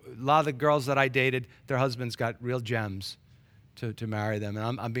 A lot of the girls that I dated, their husbands got real gems to marry them.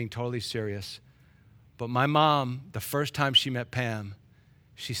 And I'm being totally serious. But my mom, the first time she met Pam,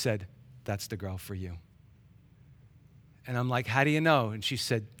 she said, that's the girl for you. And I'm like, how do you know? And she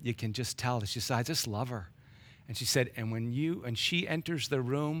said, you can just tell. She said, I just love her. And she said, and she enters the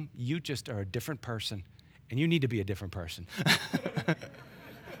room, you just are a different person. And you need to be a different person.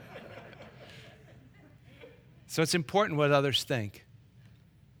 So it's important what others think.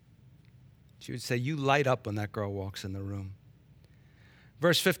 She would say, you light up when that girl walks in the room.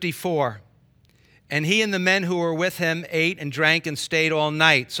 Verse 54. And he and the men who were with him ate and drank and stayed all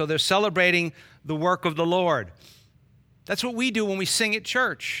night. So they're celebrating the work of the Lord. That's what we do when we sing at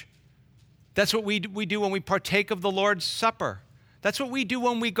church. That's what we do when we partake of the Lord's Supper. That's what we do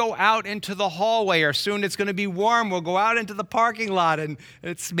when we go out into the hallway, or soon it's going to be warm. We'll go out into the parking lot, and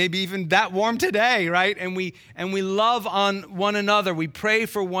it's maybe even that warm today, right? And we love on one another. We pray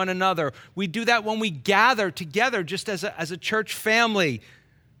for one another. We do that when we gather together just as a church family,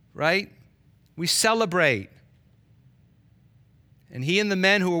 right? We celebrate. And he and the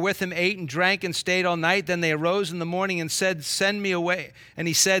men who were with him ate and drank and stayed all night. Then they arose in the morning and said, "Send me away." And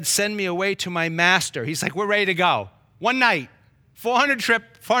he said, "Send me away to my master." He's like, we're ready to go. One night.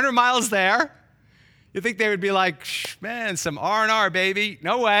 400 miles there. You think they would be like, man, some R&R, baby.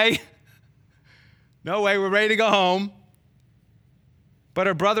 No way. No way, we're ready to go home. But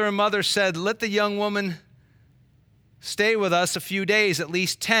her brother and mother said, "Let the young woman stay with us a few days, at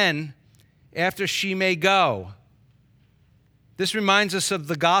least 10, after she may go." This reminds us of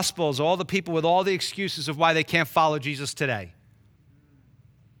the Gospels, all the people with all the excuses of why they can't follow Jesus today.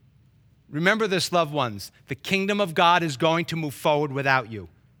 Remember this, loved ones. The kingdom of God is going to move forward without you.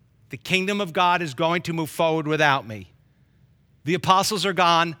 The kingdom of God is going to move forward without me. The apostles are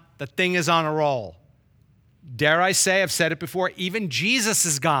gone. The thing is on a roll. Dare I say, I've said it before, even Jesus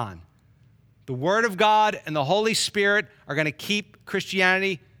is gone. The Word of God and the Holy Spirit are going to keep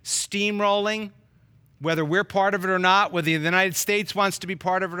Christianity steamrolling, whether we're part of it or not, whether the United States wants to be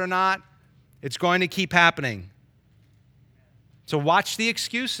part of it or not. It's going to keep happening. So watch the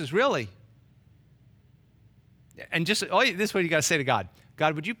excuses, really. And just, this is what you got to say to God.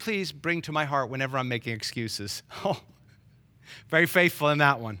 God, would you please bring to my heart whenever I'm making excuses? Oh, very faithful in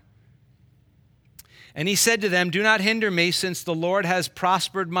that one. And he said to them, "Do not hinder me, since the Lord has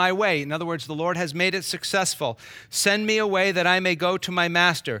prospered my way." In other words, the Lord has made it successful. "Send me away that I may go to my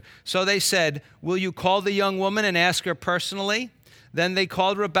master." So they said, "Will you call the young woman and ask her personally?" Then they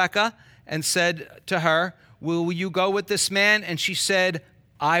called Rebekah and said to her, "Will you go with this man?" And she said,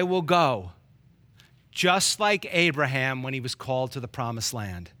 "I will go." Just like Abraham when he was called to the promised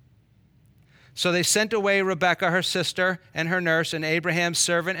land. So they sent away Rebekah, her sister, and her nurse, and Abraham's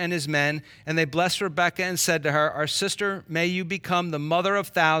servant and his men. And they blessed Rebekah and said to her, "Our sister, may you become the mother of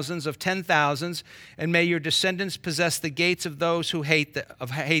thousands, of 10,000s, and may your descendants possess the gates of those who hate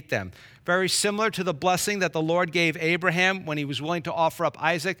them." Very similar to the blessing that the Lord gave Abraham when he was willing to offer up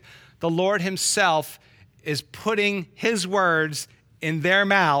Isaac. The Lord himself is putting his words in their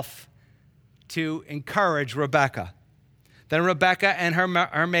mouth to encourage Rebekah. Then Rebekah and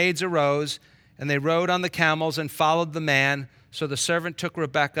her maids arose, and they rode on the camels and followed the man. So the servant took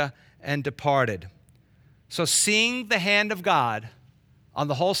Rebekah and departed. So seeing the hand of God on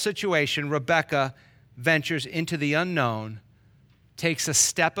the whole situation, Rebekah ventures into the unknown, takes a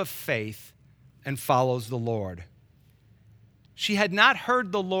step of faith, and follows the Lord. She had not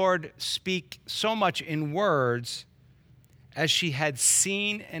heard the Lord speak so much in words as she had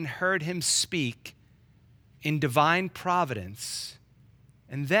seen and heard him speak in divine providence.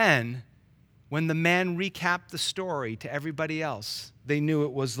 And then, when the man recapped the story to everybody else, they knew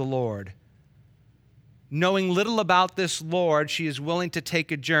it was the Lord. Knowing little about this Lord, she is willing to take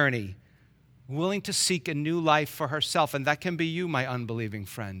a journey, willing to seek a new life for herself. And that can be you, my unbelieving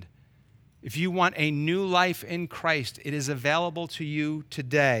friend. If you want a new life in Christ, it is available to you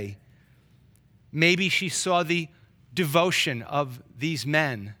today. Maybe she saw the devotion of these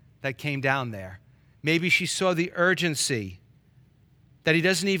men that came down there. Maybe she saw the urgency that he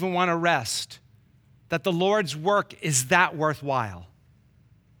doesn't even want to rest, that the Lord's work is that worthwhile,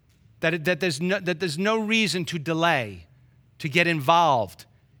 that there's no reason to delay, to get involved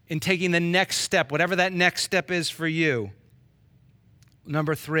in taking the next step, whatever that next step is for you.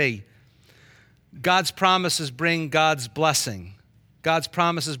 Number 3, God's promises bring God's blessing. God's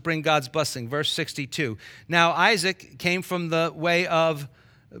promises bring God's blessing. Verse 62. Now Isaac came from the way of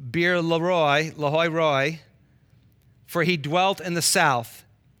Lahai Roi, for he dwelt in the south.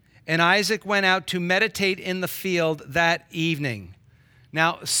 And Isaac went out to meditate in the field that evening.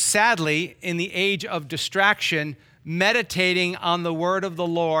 Now, sadly, in the age of distraction, meditating on the word of the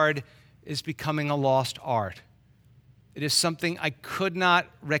Lord is becoming a lost art. It is something I could not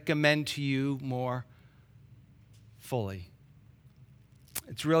recommend to you more fully.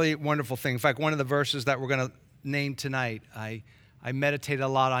 It's really a wonderful thing. In fact, one of the verses that we're going to name tonight, I meditated a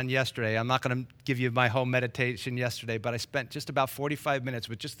lot on yesterday. I'm not going to give you my whole meditation yesterday, but I spent just about 45 minutes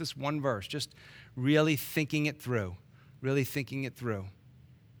with just this one verse, just really thinking it through,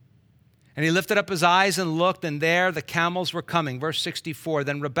 And he lifted up his eyes and looked, and there the camels were coming. Verse 64,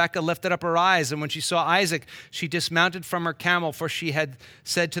 then Rebekah lifted up her eyes, and when she saw Isaac, she dismounted from her camel, for she had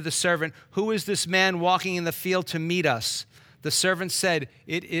said to the servant, who is this man walking in the field to meet us? The servant said,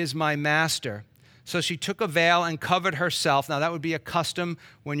 it is my master. So she took a veil and covered herself. Now that would be a custom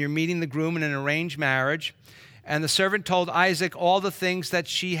when you're meeting the groom in an arranged marriage. And the servant told Isaac all the things that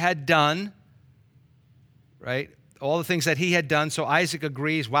she had done, right? All the things that he had done. So Isaac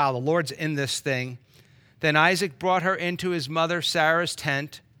agrees, wow, the Lord's in this thing. Then Isaac brought her into his mother Sarah's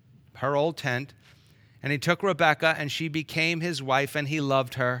tent, her old tent, and he took Rebekah, and she became his wife, and he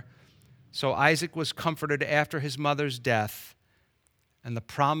loved her. So Isaac was comforted after his mother's death, and the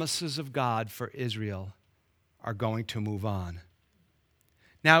promises of God for Israel are going to move on.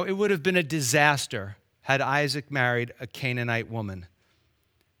 Now, it would have been a disaster had Isaac married a Canaanite woman.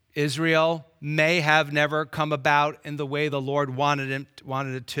 Israel may have never come about in the way the Lord wanted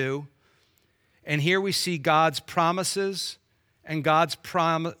it to. And here we see God's promises and God's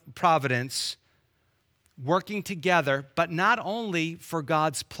providence working together, but not only for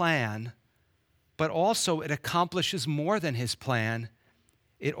God's plan, but also it accomplishes more than his plan.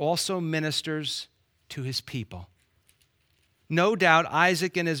 It also ministers to his people. No doubt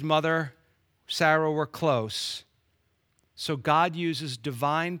Isaac and his mother Sarah were close. So God uses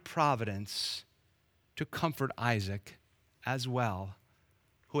divine providence to comfort Isaac as well,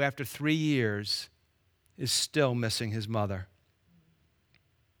 who after 3 years is still missing his mother.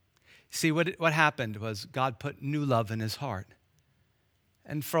 See, what happened was God put new love in his heart.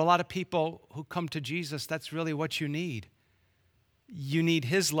 And for a lot of people who come to Jesus, that's really what you need. You need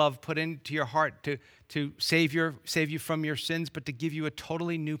his love put into your heart to save you from your sins, but to give you a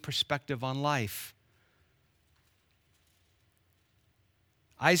totally new perspective on life.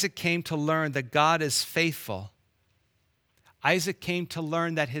 Isaac came to learn that God is faithful. Isaac came to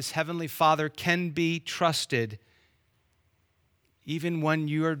learn that his heavenly Father can be trusted even when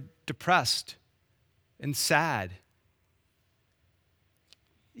you're depressed and sad.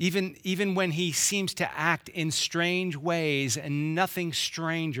 Even when he seems to act in strange ways, and nothing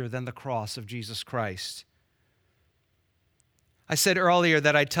stranger than the cross of Jesus Christ. I said earlier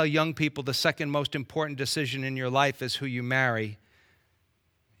that I tell young people the second most important decision in your life is who you marry.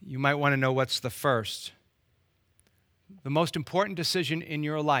 You might want to know what's the first. The most important decision in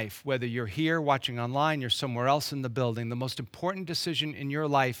your life, whether you're here watching online, you're somewhere else in the building, the most important decision in your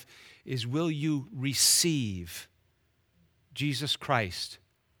life is, will you receive Jesus Christ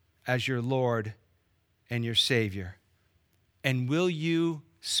as your Lord and your Savior? And will you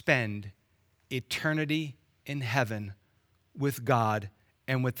spend eternity in heaven with God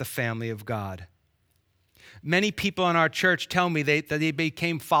and with the family of God? Many people in our church tell me that they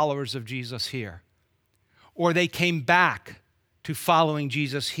became followers of Jesus here, or they came back to following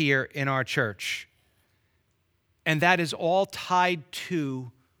Jesus here in our church. And that is all tied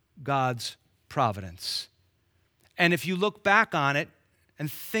to God's providence. And if you look back on it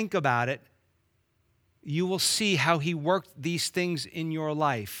and think about it, you will see how he worked these things in your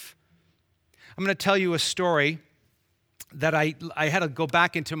life. I'm going to tell you a story that I had to go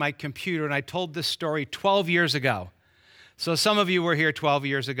back into my computer, and I told this story 12 years ago. So some of you were here 12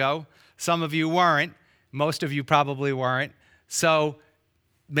 years ago. Some of you weren't. Most of you probably weren't. So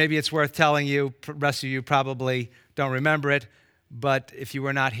maybe it's worth telling you. The rest of you probably don't remember it. But if you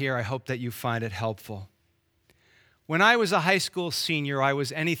were not here, I hope that you find it helpful. When I was a high school senior, I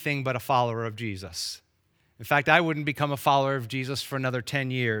was anything but a follower of Jesus. In fact, I wouldn't become a follower of Jesus for another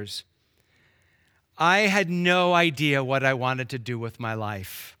 10 years. I had no idea what I wanted to do with my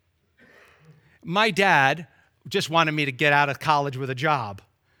life. My dad just wanted me to get out of college with a job.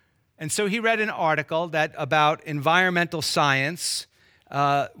 And so he read an article that about environmental science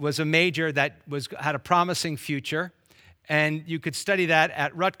was a major that had a promising future, and you could study that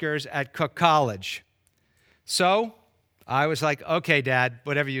at Rutgers at Cook College. So I was like, okay, Dad,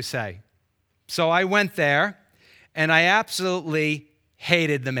 whatever you say. So I went there, and I absolutely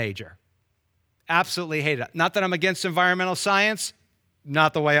hated the major. Absolutely hated it. Not that I'm against environmental science,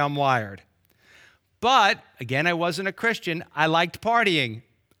 not the way I'm wired. But, again, I wasn't a Christian. I liked partying,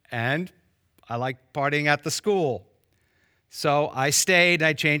 and I liked partying at the school. So I stayed, and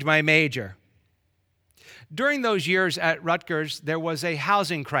I changed my major. During those years at Rutgers, there was a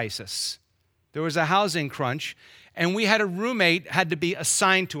housing crisis. There was a housing crunch, and we had a roommate had to be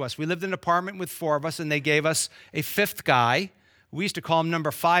assigned to us. We lived in an apartment with 4 of us, and they gave us a 5th guy. We used to call him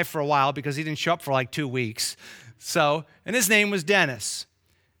number 5 for a while because he didn't show up for like 2 weeks. And his name was Dennis.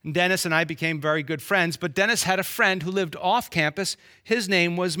 And Dennis and I became very good friends, but Dennis had a friend who lived off campus. His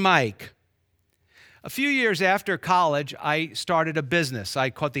name was Mike. A few years after college, I started a business.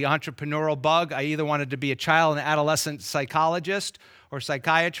 I caught the entrepreneurial bug. I either wanted to be a child and adolescent psychologist or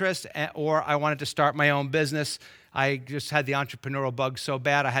psychiatrist, or I wanted to start my own business. I just had the entrepreneurial bug so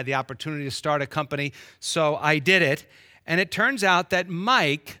bad, I had the opportunity to start a company, so I did it. And it turns out that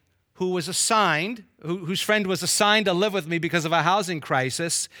Mike, whose friend was assigned to live with me because of a housing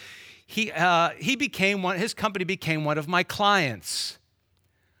crisis, his company became one of my clients.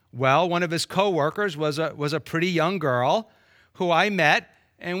 Well, one of his coworkers was a pretty young girl who I met,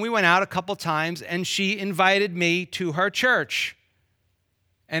 and we went out a couple times, and she invited me to her church.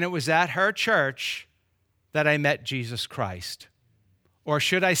 And it was at her church that I met Jesus Christ. Or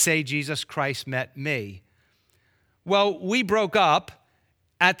should I say Jesus Christ met me? Well, we broke up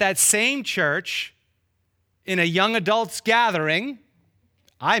at that same church in a young adults gathering.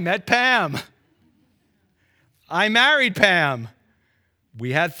 I met Pam. I married Pam.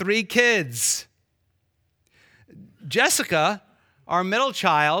 We had 3 kids. Jessica, our middle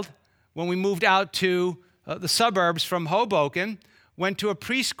child, when we moved out to the suburbs from Hoboken, went to a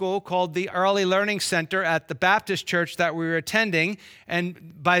preschool called the Early Learning Center at the Baptist church that we were attending.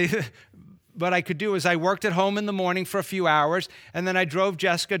 And what I could do is I worked at home in the morning for a few hours, and then I drove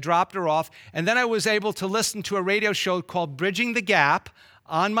Jessica, dropped her off, and then I was able to listen to a radio show called Bridging the Gap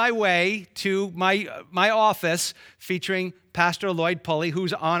on my way to my office, featuring Pastor Lloyd Pulley,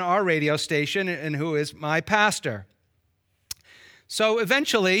 who's on our radio station and who is my pastor. So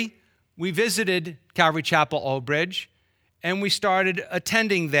eventually, we visited Calvary Chapel, Old Bridge, and we started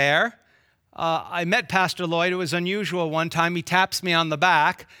attending there. I met Pastor Lloyd. It was unusual. One time, he taps me on the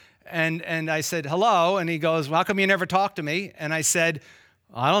back, and I said, hello, and he goes, well, how come you never talk to me? And I said,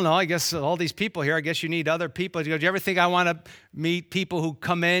 I don't know, I guess all these people here, I guess you need other people. He goes, do you ever think I want to meet people who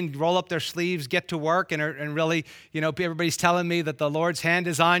come in, roll up their sleeves, get to work, and really, everybody's telling me that the Lord's hand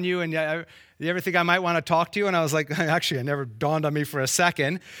is on you, and you ever think I might want to talk to you? And I was like, actually, it never dawned on me for a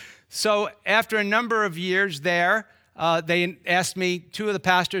second. So after a number of years there, they asked me, 2 of the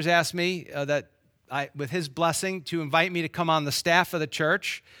pastors asked me with his blessing, to invite me to come on the staff of the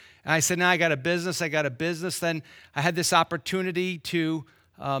church. And I said, no, I got a business. Then I had this opportunity to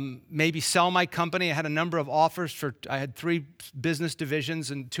maybe sell my company. I had a number of offers I had 3 business divisions,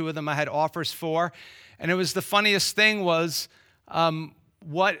 and 2 of them I had offers for. And it was the funniest thing was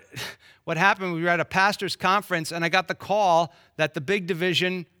what happened. We were at a pastor's conference, and I got the call that the big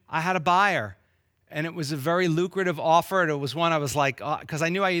division, I had a buyer. And it was a very lucrative offer. And it was one I was like, because I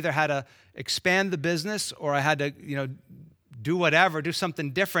knew I either had to expand the business or I had to, do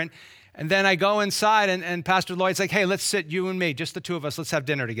something different. And then I go inside, and Pastor Lloyd's like, hey, let's sit, you and me, just the 2 of us, let's have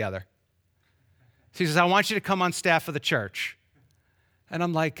dinner together. So he says, I want you to come on staff of the church. And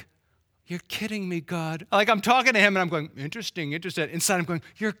I'm like, you're kidding me, God. Like, I'm talking to him, and I'm going, interesting. Inside, I'm going,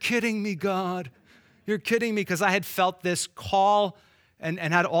 you're kidding me, God. You're kidding me, because I had felt this call, and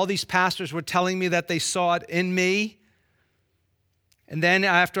had all these pastors were telling me that they saw it in me. And then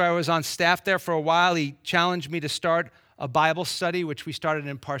after I was on staff there for a while, he challenged me to start a Bible study, which we started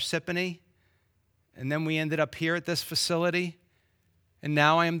in Parsippany. And then we ended up here at this facility. And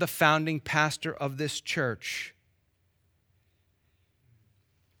now I am the founding pastor of this church.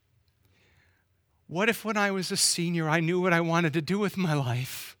 What if when I was a senior, I knew what I wanted to do with my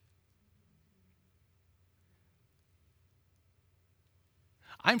life?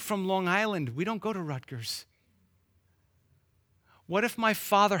 I'm from Long Island. We don't go to Rutgers. What if my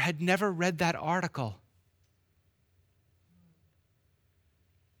father had never read that article?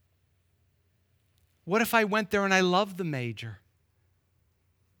 What if I went there and I loved the major?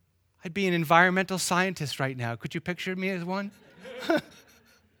 I'd be an environmental scientist right now. Could you picture me as one?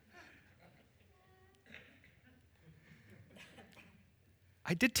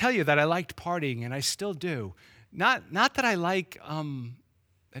 I did tell you that I liked partying, and I still do. Not that I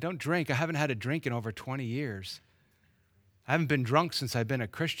I don't drink. I haven't had a drink in over 20 years. I haven't been drunk since I've been a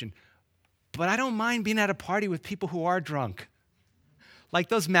Christian. But I don't mind being at a party with people who are drunk. Like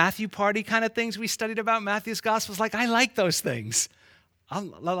those Matthew party kind of things we studied about, Matthew's Gospels. Like, I like those things.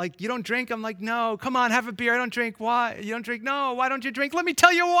 I'm like, you don't drink? I'm like, no, come on, have a beer. I don't drink. Why? You don't drink? No, why don't you drink? Let me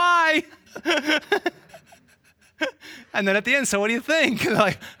tell you why. And then at the end, so what do you think?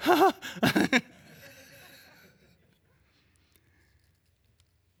 Like,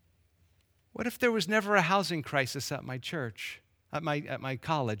 what if there was never a housing crisis at my church, at my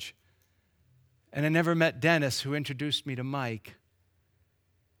college, and I never met Dennis, who introduced me to Mike?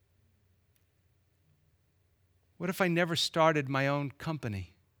 What if I never started my own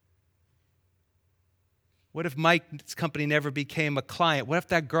company? What if Mike's company never became a client? What if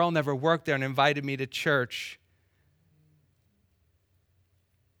that girl never worked there and invited me to church?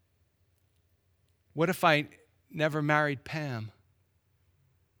 What if I never married Pam?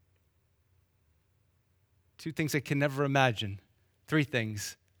 Two things I can never imagine. Three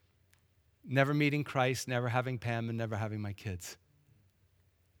things. Never meeting Christ, never having Pam, and never having my kids.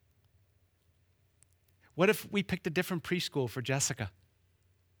 What if we picked a different preschool for Jessica?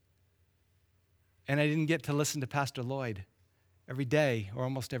 And I didn't get to listen to Pastor Lloyd every day or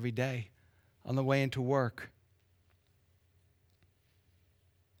almost every day on the way into work?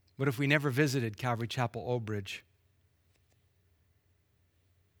 What if we never visited Calvary Chapel, Old Bridge?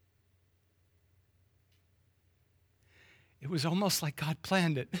 It was almost like God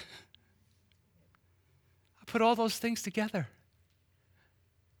planned it. I put all those things together.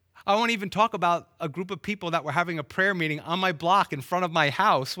 I won't even talk about a group of people that were having a prayer meeting on my block in front of my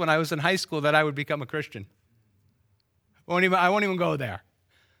house when I was in high school that I would become a Christian. I won't even go there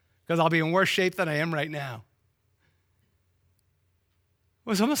because I'll be in worse shape than I am right now. It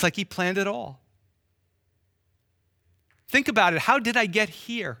was almost like he planned it all. Think about it. How did I get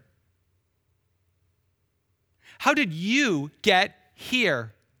here? How did you get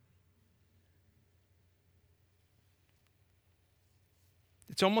here?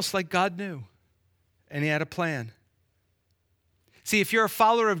 It's almost like God knew, and he had a plan. See, if you're a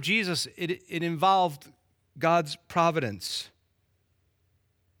follower of Jesus, it involved God's providence.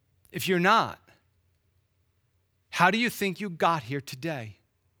 If you're not, how do you think you got here today?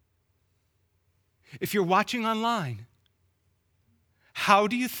 If you're watching online, how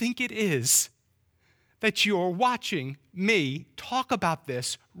do you think it is that you're watching me talk about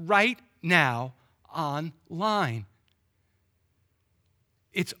this right now online?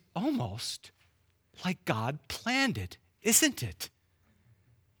 It's almost like God planned it, isn't it?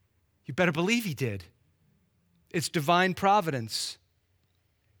 You better believe he did. It's divine providence.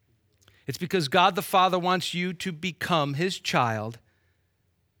 It's because God the Father wants you to become his child,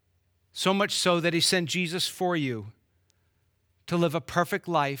 so much so that he sent Jesus for you to live a perfect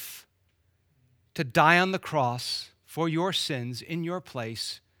life, to die on the cross for your sins in your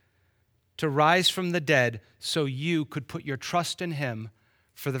place, to rise from the dead so you could put your trust in him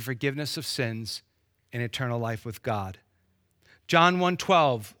for the forgiveness of sins and eternal life with God. John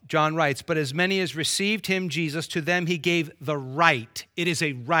 1:12, John writes, "But as many as received him, Jesus, to them he gave the right," it is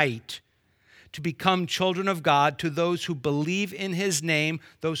a right, "to become children of God, to those who believe in his name,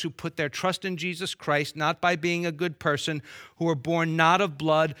 those who put their trust in Jesus Christ, not by being a good person, who are born not of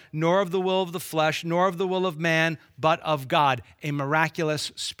blood, nor of the will of the flesh, nor of the will of man, but of God," a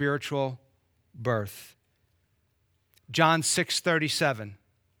miraculous spiritual birth. John 6:37.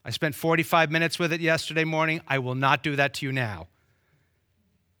 I spent 45 minutes with it yesterday morning. I will not do that to you now.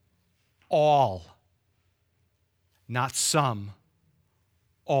 All, not some,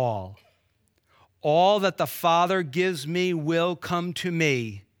 all. All that the Father gives me will come to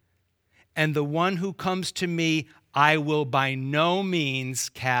me, and the one who comes to me I will by no means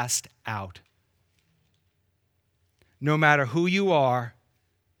cast out. No matter who you are,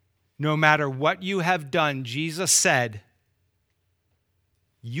 no matter what you have done, Jesus said,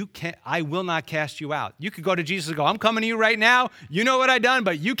 I will not cast you out. You could go to Jesus and go, "I'm coming to you right now. You know what I've done,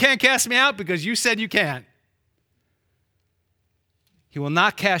 but you can't cast me out because you said you can't." He will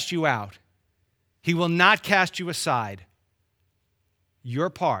not cast you out. He will not cast you aside. Your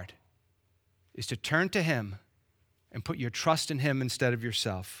part is to turn to him and put your trust in him instead of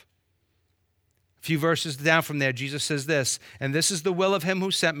yourself. A few verses down from there, Jesus says this, "And this is the will of him who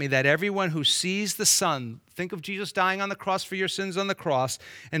sent me, that everyone who sees the Son," think of Jesus dying on the cross for your sins on the cross,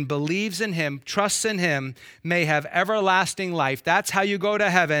 "and believes in him, trusts in him, may have everlasting life." That's how you go to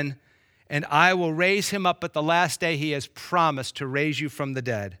heaven. "And I will raise him up at the last day. He has promised to raise you from the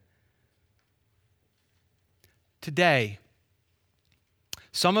dead." Today,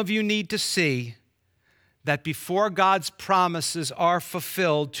 some of you need to see that before God's promises are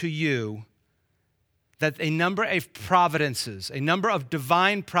fulfilled to you, that a number of providences, a number of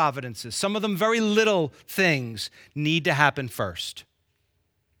divine providences, some of them very little things, need to happen first.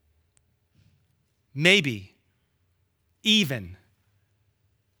 Maybe, even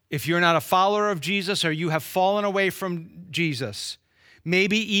if you're not a follower of Jesus or you have fallen away from Jesus,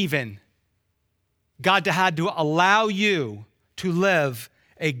 maybe even God had to allow you to live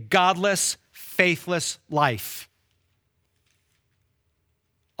a godless, faithless life.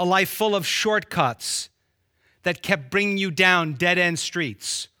 A life full of shortcuts that kept bringing you down dead-end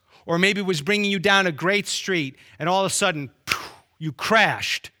streets. Or maybe was bringing you down a great street and all of a sudden, you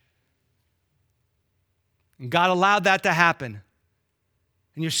crashed. And God allowed that to happen.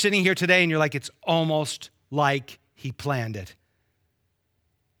 And you're sitting here today and you're like, it's almost like he planned it.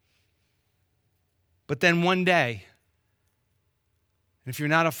 But then one day, And if you're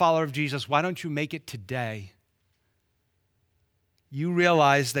not a follower of Jesus, why don't you make it today? You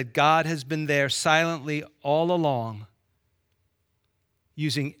realize that God has been there silently all along,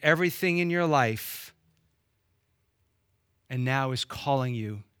 using everything in your life, and now is calling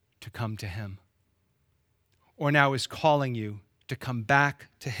you to come to him. Or now is calling you to come back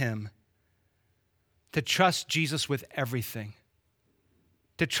to him, to trust Jesus with everything,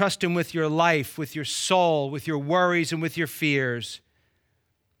 to trust him with your life, with your soul, with your worries, and with your fears,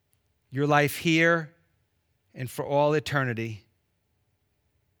 your life here and for all eternity.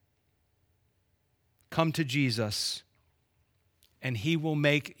 Come to Jesus, and he will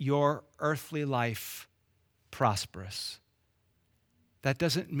make your earthly life prosperous. That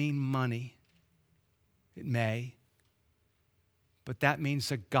doesn't mean money. It may. But that means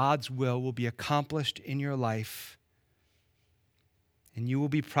that God's will be accomplished in your life, and you will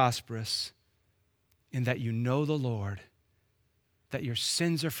be prosperous in that you know the Lord, that your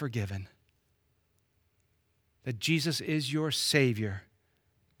sins are forgiven, that Jesus is your Savior,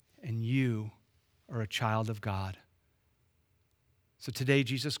 and you are a child of God. So today,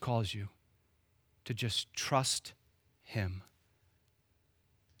 Jesus calls you to just trust him.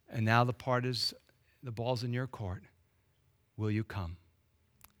 And now the ball's in your court. Will you come?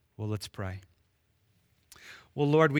 Well, let's pray. Well, Lord, we